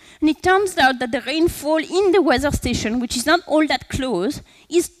 and it turns out that the rainfall in the weather station, which is not all that close,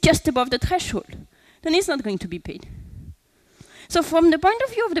 is just above the threshold. Then it's not going to be paid. So from the point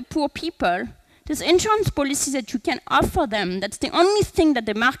of view of the poor people, there's insurance policies that you can offer them. That's the only thing that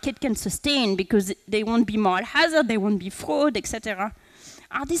the market can sustain, because they won't be moral hazard, they won't be fraud, etc.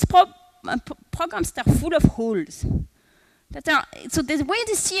 Are these programs that are full of holes? So the way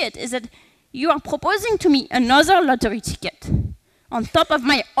to see it is that you are proposing to me another lottery ticket on top of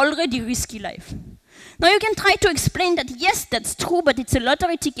my already risky life. Now you can try to explain that, yes, that's true, but it's a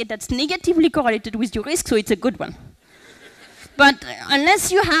lottery ticket that's negatively correlated with your risk, so it's a good one. But unless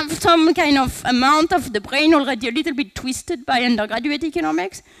you have some kind of amount of the brain already a little bit twisted by undergraduate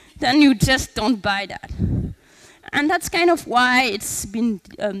economics, then you just don't buy that. And that's kind of why it's been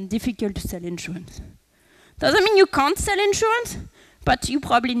difficult to sell insurance. Doesn't mean you can't sell insurance, but you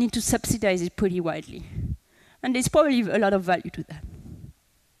probably need to subsidize it pretty widely. And there's probably a lot of value to that.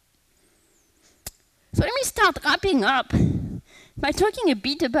 So let me start wrapping up by talking a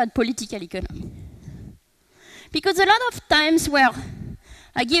bit about political economy. Because a lot of times where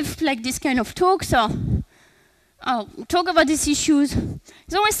I give like this kind of talks or talk about these issues,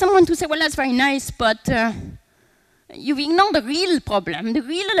 there's always someone to say, well, that's very nice, but you ignore the real problem. The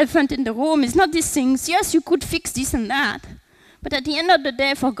real elephant in the room is not these things. Yes, you could fix this and that, but at the end of the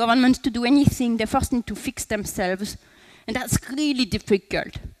day, for governments to do anything, they first need to fix themselves, and that's really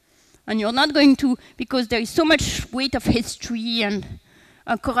difficult. And you're not going to, because there is so much weight of history and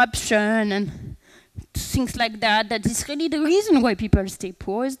corruption and things like that, that is really the reason why people stay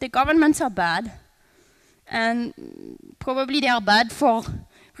poor, is the governments are bad. And probably they are bad for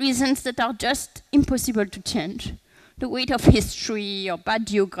reasons that are just impossible to change. The weight of history or bad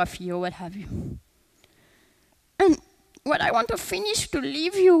geography or what have you. And what I want to finish to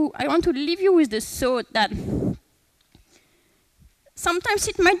leave you, I want to leave you with the thought that sometimes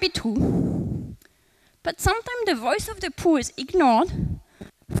it might be true, but sometimes the voice of the poor is ignored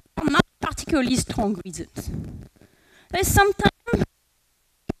for not particularly strong reasons. There's sometimes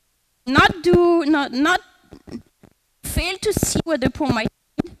not fail to see what the poor might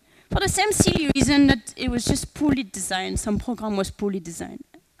need for the same silly reason that it was just poorly designed, some program was poorly designed.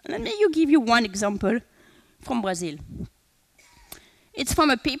 Let me give you one example from Brazil. It's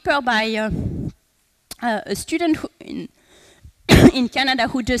from a paper by a student in Canada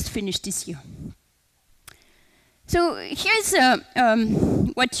who just finished this year. So here's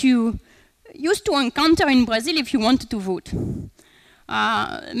what you used to encounter in Brazil if you wanted to vote.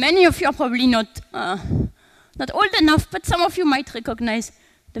 Many of you are probably not old enough, but some of you might recognize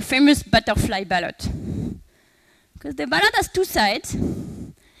the famous butterfly ballot. Because the ballot has two sides.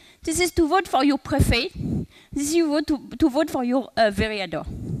 This is to vote for your prefect. This is to vote for your vereador.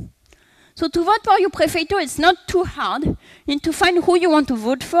 So to vote for your prefecto, it's not too hard. You need to find who you want to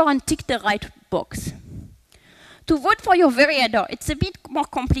vote for and tick the right box. To vote for your vereador, it's a bit more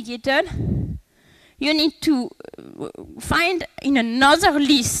complicated. You need to find in another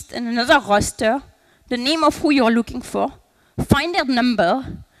list, in another roster, the name of who you're looking for, find their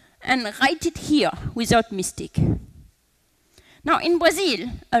number, and write it here without mistake. Now, in Brazil,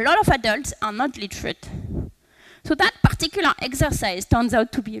 a lot of adults are not literate. So that particular exercise turns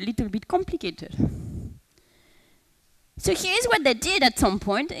out to be a little bit complicated. So here's what they did at some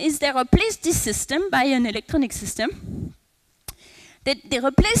point, is they replaced this system by an electronic system. They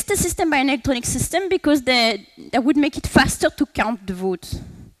replaced the system by an electronic system because they would make it faster to count the votes.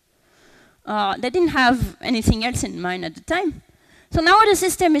 They didn't have anything else in mind at the time. So now the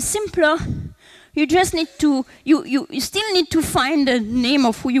system is simpler. You just need to, you still need to find the name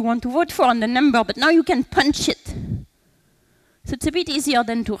of who you want to vote for and the number, but now you can punch it. So it's a bit easier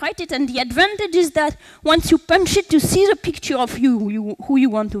than to write it, and the advantage is that once you punch it, you see the picture of who you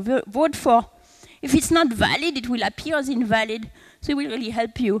want to vote for. If it's not valid, it will appear as invalid, so it will really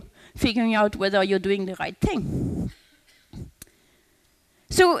help you figuring out whether you're doing the right thing.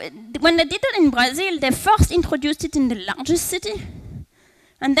 So when they did it in Brazil, they first introduced it in the largest city,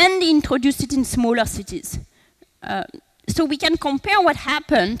 and then they introduced it in smaller cities. So we can compare what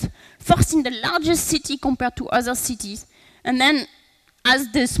happened first in the largest city compared to other cities, and then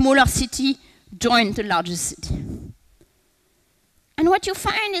as the smaller city joined the largest city. And what you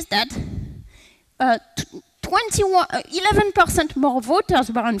find is that 11% more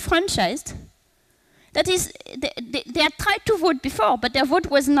voters were enfranchised. That is, they had tried to vote before, but their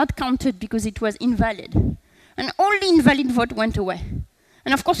vote was not counted because it was invalid. And all the invalid vote went away.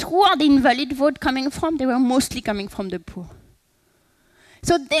 And of course, who are the invalid vote coming from? They were mostly coming from the poor.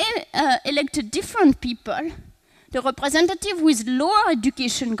 So they elected different people. The representative with lower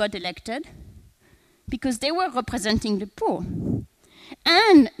education got elected because they were representing the poor.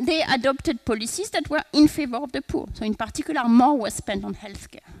 And they adopted policies that were in favor of the poor. So in particular, more was spent on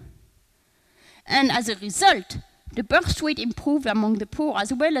healthcare. And as a result, the birth rate improved among the poor,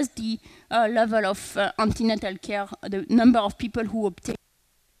 as well as the level of antenatal care, the number of people who obtained.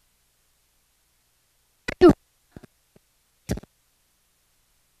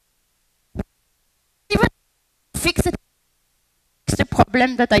 Even fix the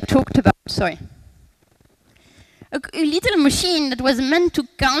problem that I talked about, sorry. A little machine that was meant to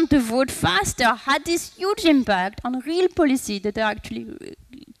count the vote faster had this huge impact on real policy that are actually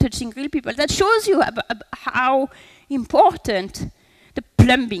touching real people. That shows you how important the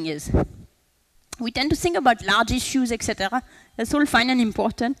plumbing is. We tend to think about large issues, etc. That's all fine and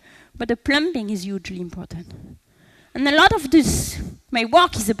important, but the plumbing is hugely important. And a lot of this, my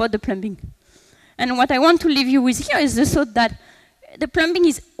work is about the plumbing. And what I want to leave you with here is the thought that the plumbing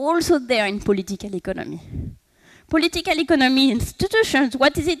is also there in political economy. Political economy institutions,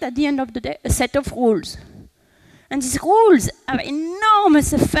 what is it at the end of the day? A set of rules. And these rules have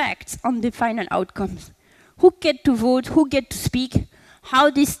enormous effects on the final outcomes. who get to vote, who get to speak, how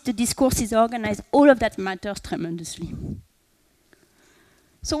the discourse is organized, all of that matters tremendously.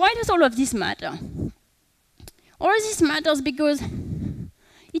 So why does all of this matter? All of this matters because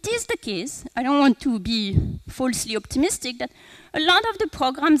it is the case, I don't want to be falsely optimistic, that a lot of the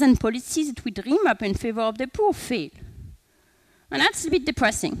programs and policies that we dream up in favor of the poor fail. And that's a bit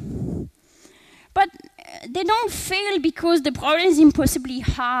depressing. But they don't fail because the problem is impossibly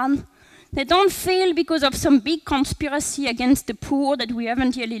hard. They don't fail because of some big conspiracy against the poor that we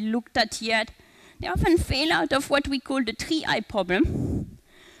haven't really looked at yet. They often fail out of what we call the 3I problem,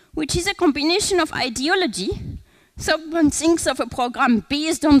 which is a combination of ideology. Someone thinks of a program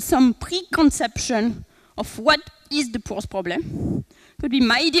based on some preconception of what is the poor's problem. It could be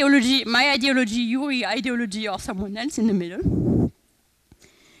my ideology, your ideology, or someone else in the middle.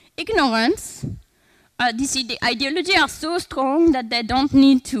 Ignorance. The ideology are so strong that they don't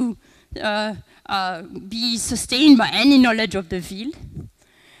need to be sustained by any knowledge of the field.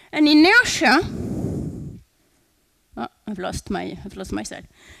 And inertia. Oh, I've lost my slide.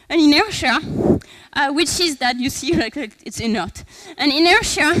 And inertia, which is that you see, like it's inert. And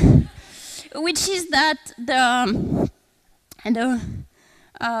inertia, which is that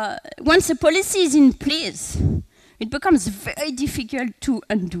once a policy is in place, it becomes very difficult to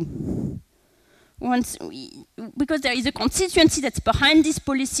undo. Because there is a constituency that's behind this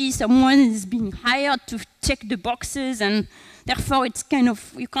policy, someone is being hired to check the boxes, and therefore it's kind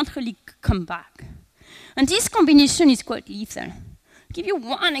of, you can't really come back. And this combination is quite lethal. I'll give you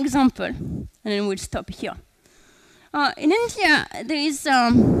one example, and then we'll stop here. In India, there is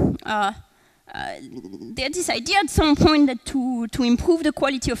this idea at some point that to improve the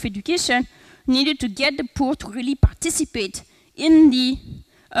quality of education, needed to get the poor to really participate in the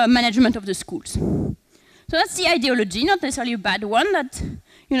management of the schools. So that's the ideology, not necessarily a bad one, that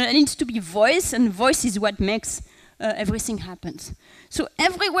there needs to be voice, and voice is what makes everything happen. So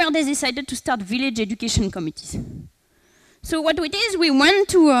everywhere they decided to start village education committees. So what we did is we went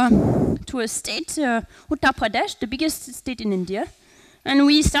to a state, Uttar Pradesh, the biggest state in India, and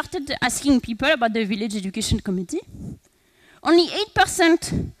we started asking people about the village education committee. Only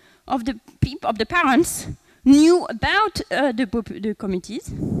 8% of the parents knew about the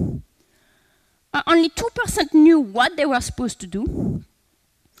committees. Only 2% knew what they were supposed to do.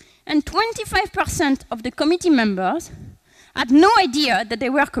 And 25% of the committee members had no idea that they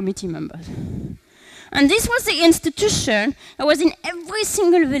were committee members. And this was the institution that was in every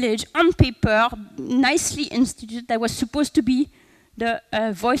single village, on paper, nicely instituted, that was supposed to be the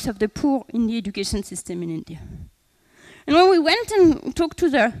voice of the poor in the education system in India. And when we went and talked to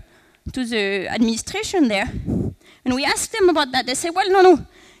the administration there, and we asked them about that, they said, well, no,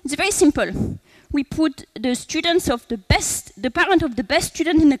 it's very simple. We put the students of the parent of the best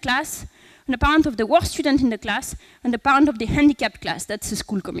student in the class, and the parent of the worst student in the class, and the parent of the handicapped class. That's the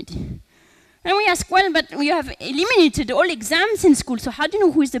school committee. And we asked, well, but we have eliminated all exams in school, so how do you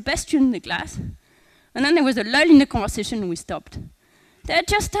know who is the best student in the class? And then there was a lull in the conversation, and we stopped. They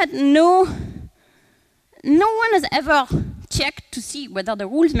just had no one has ever checked to see whether the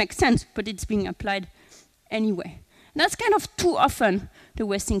rules make sense, but it's being applied anyway. And that's kind of too often the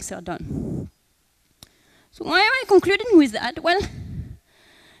way things are done. So why am I concluding with that? Well,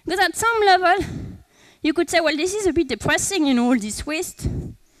 because at some level, you could say, well, this is a bit depressing, all this waste.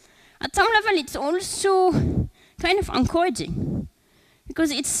 At some level, it's also kind of encouraging.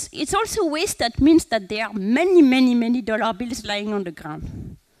 Because it's also waste that means that there are many, many, many dollar bills lying on the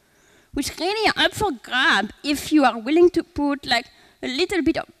ground, which really are up for grab if you are willing to put like a little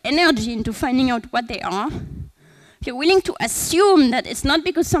bit of energy into finding out what they are. If you're willing to assume that it's not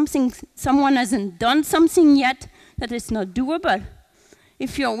because someone hasn't done something yet that it's not doable.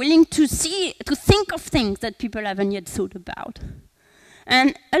 If you're willing to think of things that people haven't yet thought about.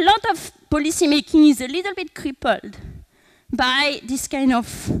 And a lot of policy making is a little bit crippled by this kind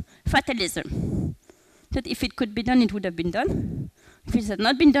of fatalism. That if it could be done, it would have been done. If it has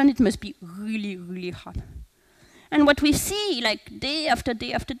not been done, it must be really, really hard. And what we see, like day after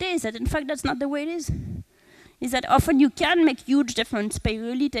day after day, is that in fact that's not the way it is. Is that often you can make huge difference by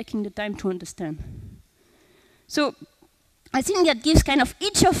really taking the time to understand. So I think that gives kind of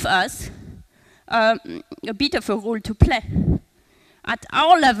each of us a bit of a role to play. At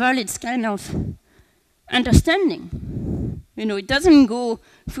our level, it's kind of understanding. It doesn't go,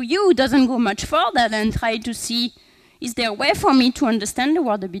 for you, it doesn't go much further than try to see, is there a way for me to understand the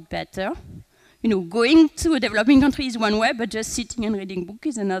world a bit better? Going to a developing country is one way, but just sitting and reading book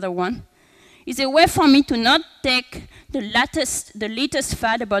is another one. Is a way for me to not take the latest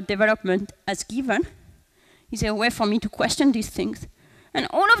fad about development as given. Is a way for me to question these things And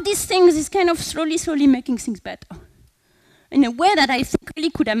all of these things is kind of slowly making things better in a way that I think really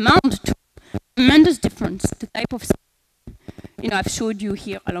could amount to tremendous difference, the type of I've showed you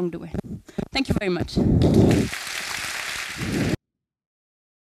here along the way. Thank you very much. All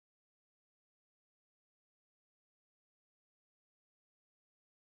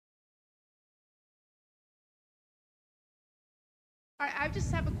right, I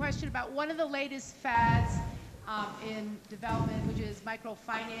just have a question about one of the latest fads in development, which is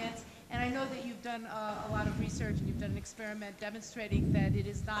microfinance. And I know that you've done a lot of research and you've done an experiment demonstrating that it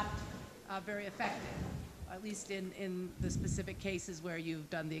is not very effective, at least in the specific cases where you've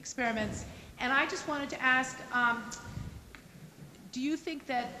done the experiments. And I just wanted to ask, do you think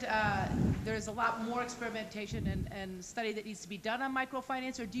that there's a lot more experimentation and study that needs to be done on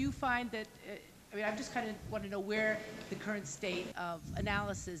microfinance, or do you find that, I mean, I just kind of want to know where the current state of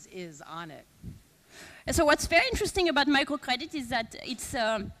analysis is on it. So what's very interesting about microcredit is that it's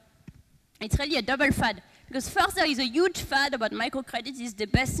really a double fad. Because first there is a huge fad about microcredit is the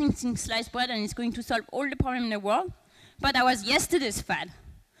best thing since sliced bread and it's going to solve all the problems in the world. But that was yesterday's fad.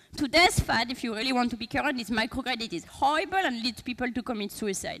 Today's fad, if you really want to be current, is microcredit is horrible and leads people to commit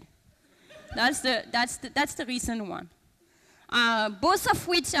suicide. That's the recent one. Both of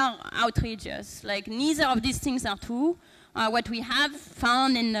which are outrageous. Like neither of these things are true. What we have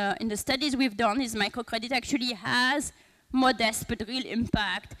found in the studies we've done is microcredit actually has modest but real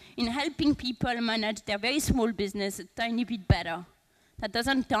impact in helping people manage their very small business a tiny bit better. That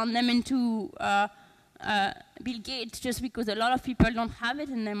doesn't turn them into Bill Gates just because a lot of people don't have it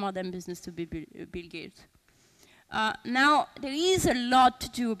in their modern business to be Bill Gates. Now, there is a lot to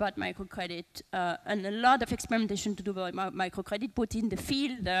do about microcredit and a lot of experimentation to do about microcredit, both in the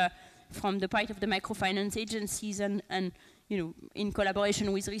field from the part of the microfinance agencies and in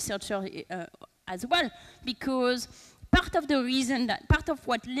collaboration with researchers as well, because part of the reason that part of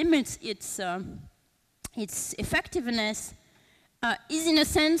what limits its effectiveness is in a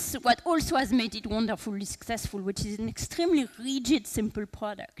sense what also has made it wonderfully successful, which is an extremely rigid, simple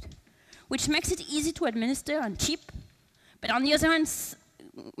product, which makes it easy to administer and cheap, but on the other hand,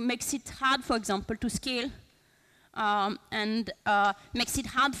 makes it hard, for example, to scale, and makes it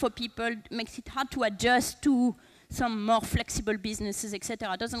hard for people, makes it hard to adjust to some more flexible businesses,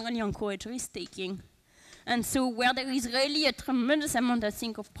 etc. It doesn't really encourage risk-taking. And so where there is really a tremendous amount, I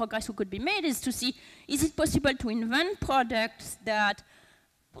think, of progress who could be made is to see, is it possible to invent products that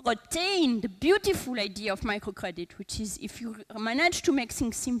retain the beautiful idea of microcredit, which is if you manage to make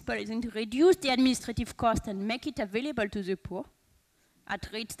things simple, it's going to reduce the administrative cost and make it available to the poor at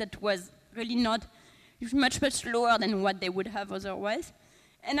rates that was really not much lower than what they would have otherwise.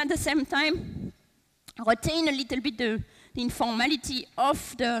 And at the same time, retain a little bit the informality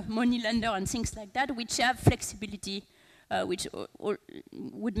of the money lender and things like that, which have flexibility, which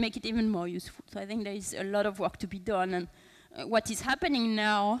would make it even more useful. So I think there is a lot of work to be done. And what is happening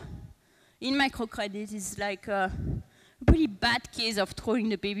now in microcredit is like a pretty bad case of throwing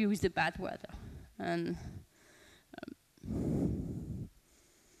the baby with the bathwater. And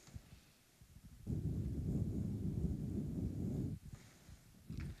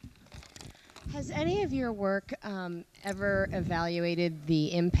has any of your work ever evaluated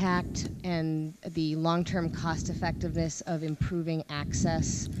the impact and the long-term cost-effectiveness of improving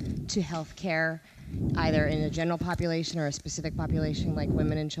access to health care, either in a general population or a specific population like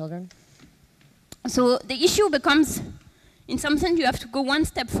women and children? So the issue becomes, in some sense, you have to go one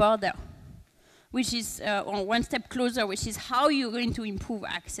step further, which is, or one step closer, which is how you're going to improve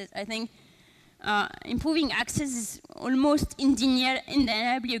access. I think improving access is almost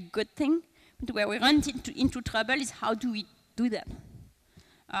undeniably a good thing. But where we run into trouble is how do we do that?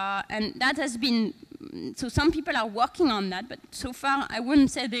 And that has been, so some people are working on that, but so far I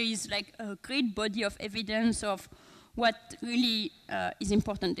wouldn't say there is like a great body of evidence of what really is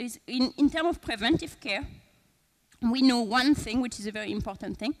important. In terms of preventive care, we know one thing, which is a very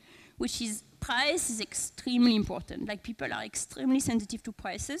important thing, which is price is extremely important. Like people are extremely sensitive to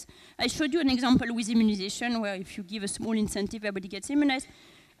prices. I showed you an example with immunization, where if you give a small incentive, everybody gets immunized.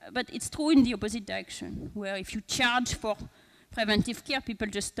 But it's true in the opposite direction, where if you charge for preventive care, people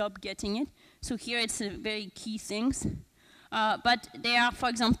just stop getting it. So here it's a very key things. But there are, for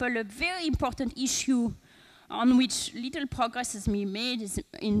example, a very important issue on which little progress has been made, is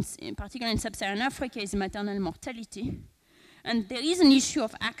in particular in sub-Saharan Africa, is maternal mortality. And there is an issue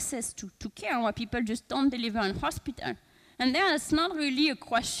of access to care where people just don't deliver in hospital. And there it's not really a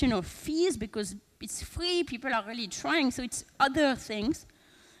question of fees because it's free, people are really trying, so it's other things.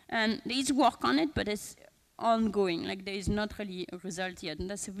 And there is work on it, but it's ongoing. Like there is not really a result yet, and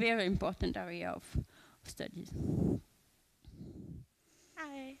that's a very important area of studies.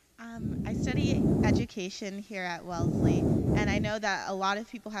 Hi. I study education here at Wellesley, and I know that a lot of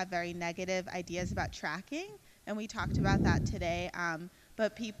people have very negative ideas about tracking, and we talked about that today.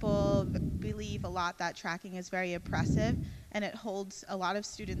 But people believe a lot that tracking is very oppressive, and it holds a lot of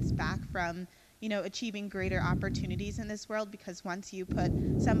students back from, achieving greater opportunities in this world, because once you put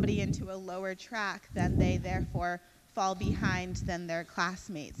somebody into a lower track, then they therefore fall behind than their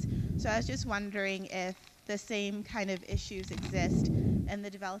classmates. So I was just wondering if the same kind of issues exist in the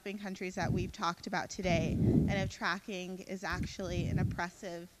developing countries that we've talked about today, and if tracking is actually an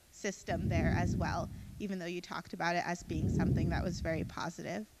oppressive system there as well, even though you talked about it as being something that was very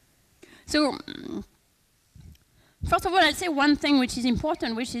positive. So, first of all, I'll say one thing which is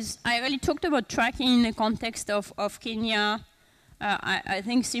important, which is I really talked about tracking in the context of Kenya. I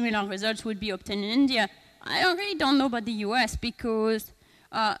think similar results would be obtained in India. I really don't know about the US, because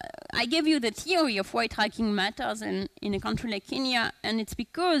I gave you the theory of why tracking matters in a country like Kenya, and it's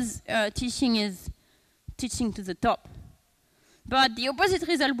because teaching is teaching to the top. But the opposite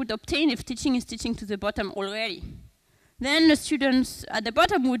result would obtain if teaching is teaching to the bottom already. Then the students at the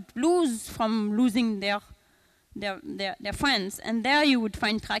bottom would lose from losing their friends, and there you would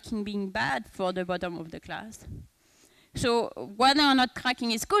find tracking being bad for the bottom of the class. So whether or not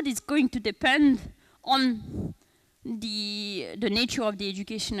tracking is good is going to depend on the nature of the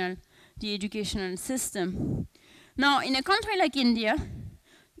educational system. Now, in a country like India,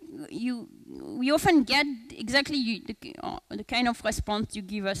 we often get exactly the kind of response you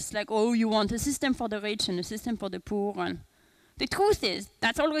give us, like, oh, you want a system for the rich and a system for the poor. And the truth is,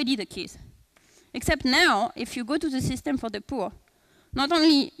 that's already the case. Except now, if you go to the system for the poor, not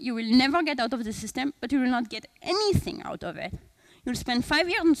only you will never get out of the system, but you will not get anything out of it. You'll spend 5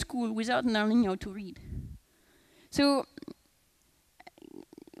 years in school without learning how to read. So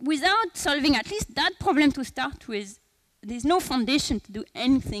without solving at least that problem to start with, there's no foundation to do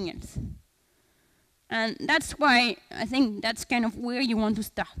anything else. And that's why I think that's kind of where you want to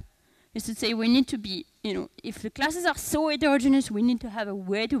start, is to say we need to be, if the classes are so heterogeneous, we need to have a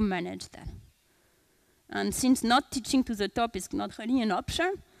way to manage that. And since not teaching to the top is not really an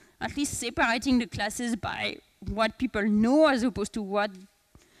option, at least separating the classes by what people know as opposed to what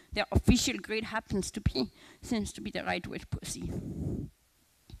their official grade happens to be seems to be the right way to proceed.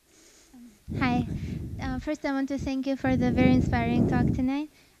 Hi. First, I want to thank you for the very inspiring talk tonight.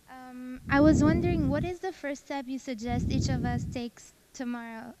 I was wondering, what is the first step you suggest each of us takes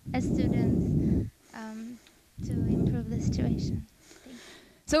tomorrow as students to improve the situation?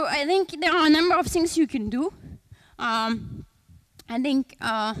 So I think there are a number of things you can do. I think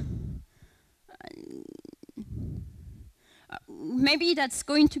maybe that's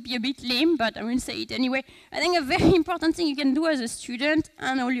going to be a bit lame, but I will say it anyway. I think a very important thing you can do as a student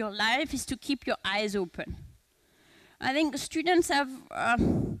and all your life is to keep your eyes open. I think students have,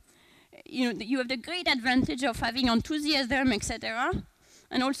 you have the great advantage of having enthusiasm, etc.,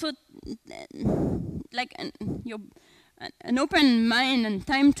 and also like an open mind and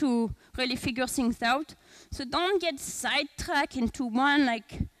time to really figure things out. So don't get sidetracked into one,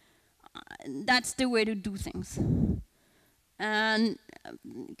 like, that's the way to do things. And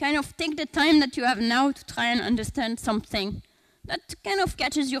kind of take the time that you have now to try and understand something that kind of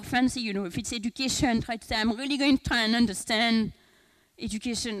catches your fancy. If it's education, try to say, I'm really going to try and understand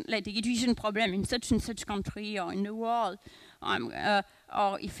education, like the education problem in such and such country or in the world.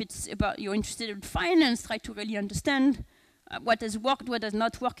 Or if it's about you're interested in finance, try to really understand what has worked, what does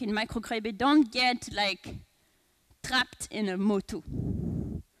not work in microcredit. Don't get like trapped in a motto.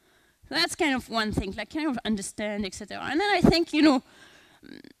 So that's kind of one thing, like kind of understand, etc. And then I think,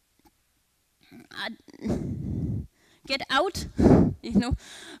 get out,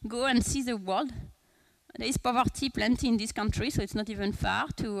 go and see the world. There is poverty plenty in this country, so it's not even far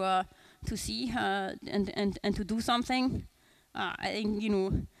to see and to do something. I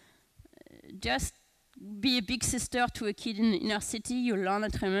think, just be a big sister to a kid in inner city. You learn a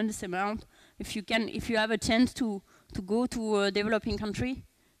tremendous amount. If you have a chance to go to a developing country,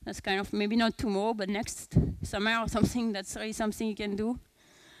 that's kind of maybe not tomorrow, but next summer or something. That's really something you can do,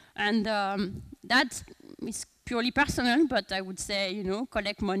 and that is purely personal. But I would say,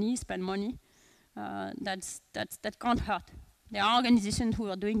 collect money, spend money. That can't hurt. There are organizations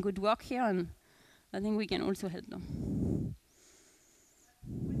who are doing good work here, and I think we can also help them.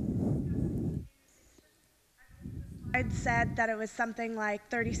 I'd said that it was something like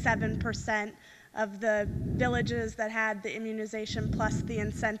 37% of the villages that had the immunization plus the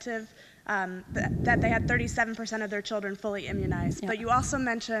incentive that they had 37% of their children fully immunized. Yeah. But you also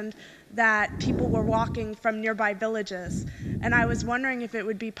mentioned that people were walking from nearby villages. And I was wondering if it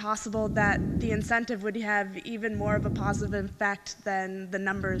would be possible that the incentive would have even more of a positive effect than the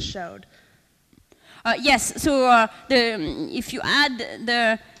numbers showed. Yes, so if you add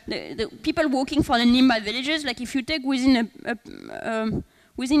the people walking for the nearby villages, like if you take within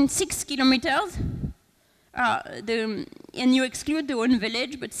 6 kilometers, and you exclude the own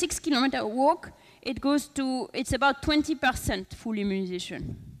village, but 6 kilometer walk, it's about 20% full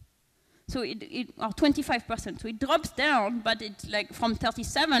immunization. So or 25%. So it drops down, but it's like from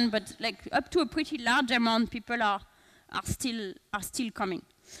 37, but like up to a pretty large amount, people are still coming.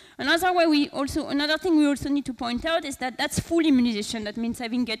 Another thing we also need to point out is that that's full immunization. That means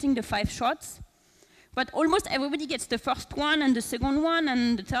getting the 5 shots. But almost everybody gets the first one and the second one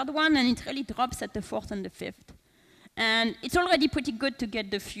and the third one, and it really drops at the 4th and the 5th. And it's already pretty good to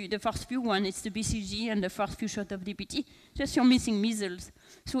get the first few ones. It's the BCG and the first few shots of DPT. Just you're missing measles.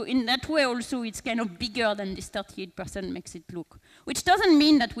 So in that way also it's kind of bigger than this 38% makes it look. Which doesn't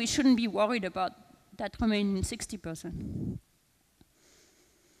mean that we shouldn't be worried about that remaining 60%.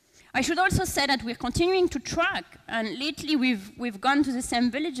 I should also say that we're continuing to track, and lately we've gone to the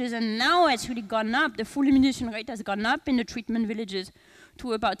same villages, and now it's really gone up. The full immunization rate has gone up in the treatment villages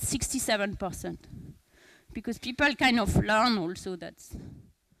to about 67%. Because people kind of learn also that's...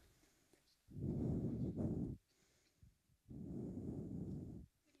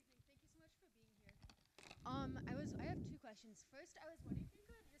 I have 2 questions. First, I was wondering if you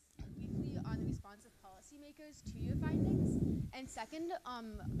could just briefly on the response of policymakers to your findings. And second,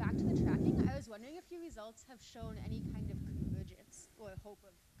 back to the tracking, I was wondering if your results have shown any kind of convergence or hope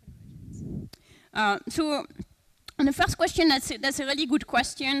of convergence. So, on the first question, that's a really good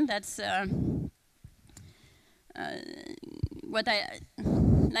question. That's what I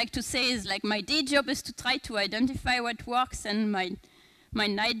like to say is like my day job is to try to identify what works, and my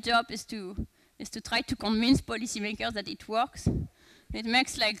night job is to try to convince policymakers that it works. It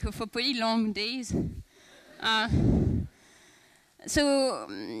makes like for pretty long days. So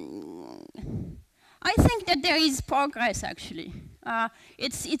I think that there is progress actually.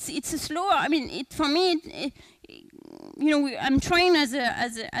 It's a slower. I mean, for me, I'm trained as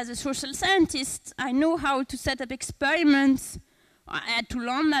a social scientist. I know how to set up experiments. I had to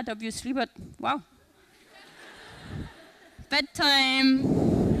learn that obviously, but wow. Bedtime.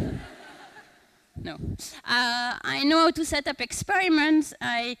 No. I know how to set up experiments.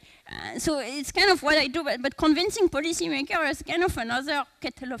 So it's kind of what I do, but convincing policymakers is kind of another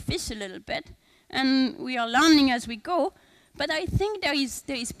kettle of fish a little bit. And we are learning as we go. But I think there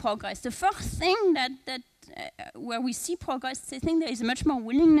is progress. The first thing that where we see progress, I think there is much more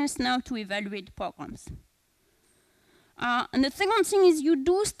willingness now to evaluate programs. And the second thing is you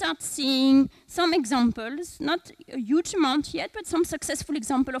do start seeing some examples, not a huge amount yet, but some successful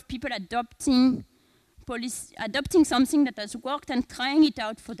example of people adopting something that has worked and trying it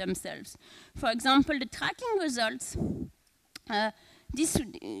out for themselves. For example, the tracking results, there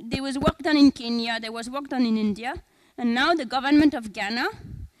was work done in Kenya, there was work done in India, and now the government of Ghana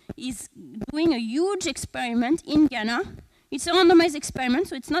is doing a huge experiment in Ghana. It's a randomized experiment,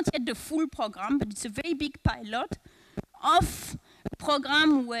 so it's not yet the full program, but it's a very big pilot of a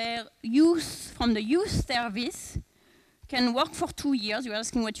program where youth from the youth service can work for 2 years. You're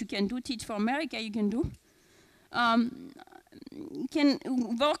asking what you can do, Teach for America, you can do. Can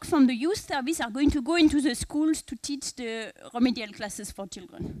work from the youth service, are going to go into the schools to teach the remedial classes for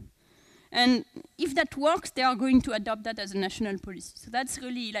children. And if that works, they are going to adopt that as a national policy. So that's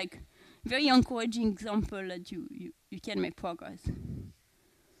really like very encouraging example that you can make progress.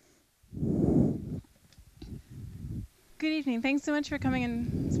 Good evening. Thanks so much for coming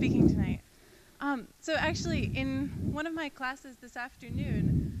and speaking tonight. So actually, in one of my classes this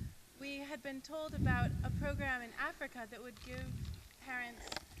afternoon, we had been told about a program in Africa that would give parents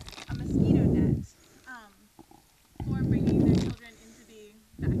a mosquito net for bringing their children in to be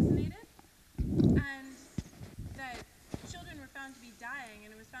vaccinated, and that children were found to be dying,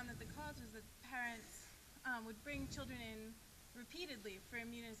 and it was found that the cause was that parents would bring children in repeatedly for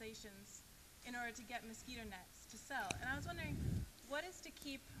immunizations in order to get mosquito nets to sell. And I was wondering, what is to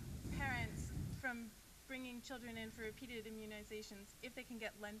keep parents from bringing children in for repeated immunizations if they can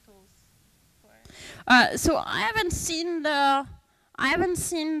get lentils for it? So I haven't seen the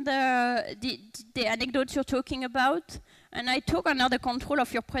anecdotes you're talking about, and I took another control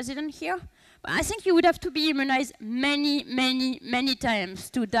of your president here. But I think you would have to be immunized many, many, many times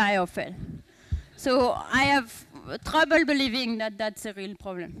to die of it. So I have trouble believing that that's a real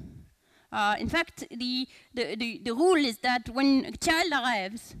problem. In fact, the rule is that when a child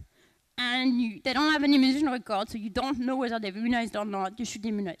arrives and they don't have an immunization record, so you don't know whether they've immunized or not, you should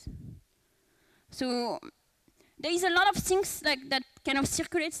immunize. So there is a lot of things like that kind of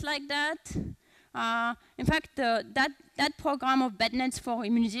circulates like that. In fact, that program of bed nets for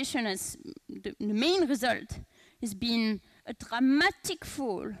immunization has the main result has been a dramatic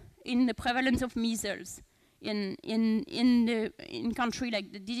fall in the prevalence of measles in country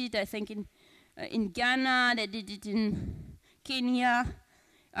like they did it, I think, in Ghana, they did it in Kenya,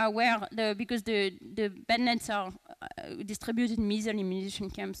 because the bed nets are distributed in measles immunization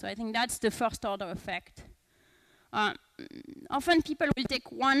camps. So I think that's the first order effect. Often people will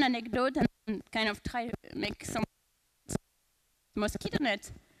take one anecdote and kind of try to make some mosquito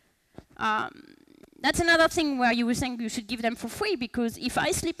net. That's another thing where you were saying you should give them for free, because if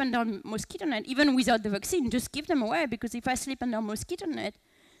I sleep under mosquito net, even without the vaccine, just give them away, because if I sleep under mosquito net,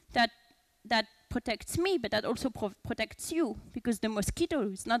 that protects me, but that also protects you, because the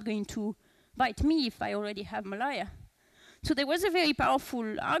mosquito is not going to bite me if I already have malaria. So there was a very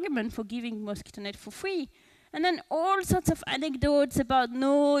powerful argument for giving mosquito net for free. And then all sorts of anecdotes about,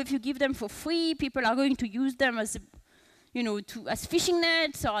 no, if you give them for free, people are going to use them as, as fishing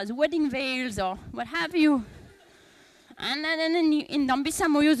nets or as wedding veils or what have you. And then in Dambisa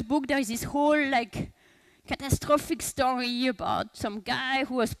Moyo's book, there is this whole catastrophic story about some guy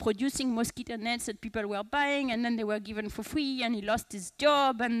who was producing mosquito nets that people were buying, and then they were given for free, and he lost his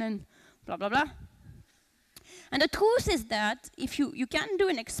job, and then blah, blah, blah. And the truth is that if you can do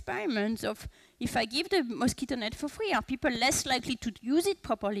an experiment of, if I give the mosquito net for free, are people less likely to use it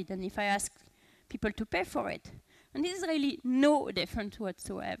properly than if I ask people to pay for it? And this is really no different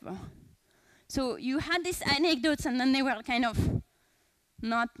whatsoever. So you had these anecdotes, and then they were kind of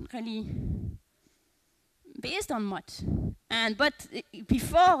not really based on much. But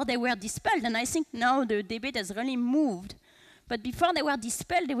before they were dispelled, and I think now the debate has really moved. But before they were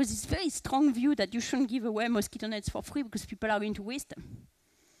dispelled, there was this very strong view that you shouldn't give away mosquito nets for free because people are going to waste them.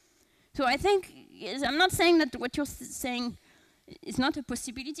 So I think, I'm not saying that what you're saying is not a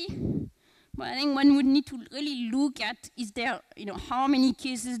possibility, but I think one would need to really look at, is there, how many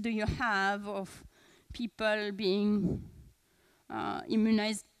cases do you have of people being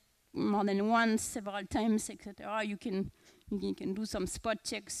immunized more than once, several times, etc. You can do some spot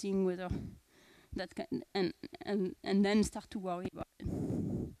checks, seeing whether that can, and then start to worry about it.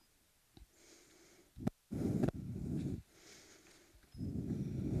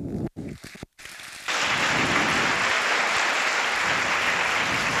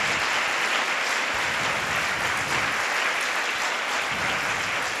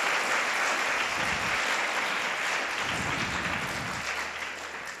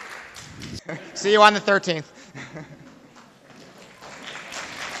 See you on the 13th.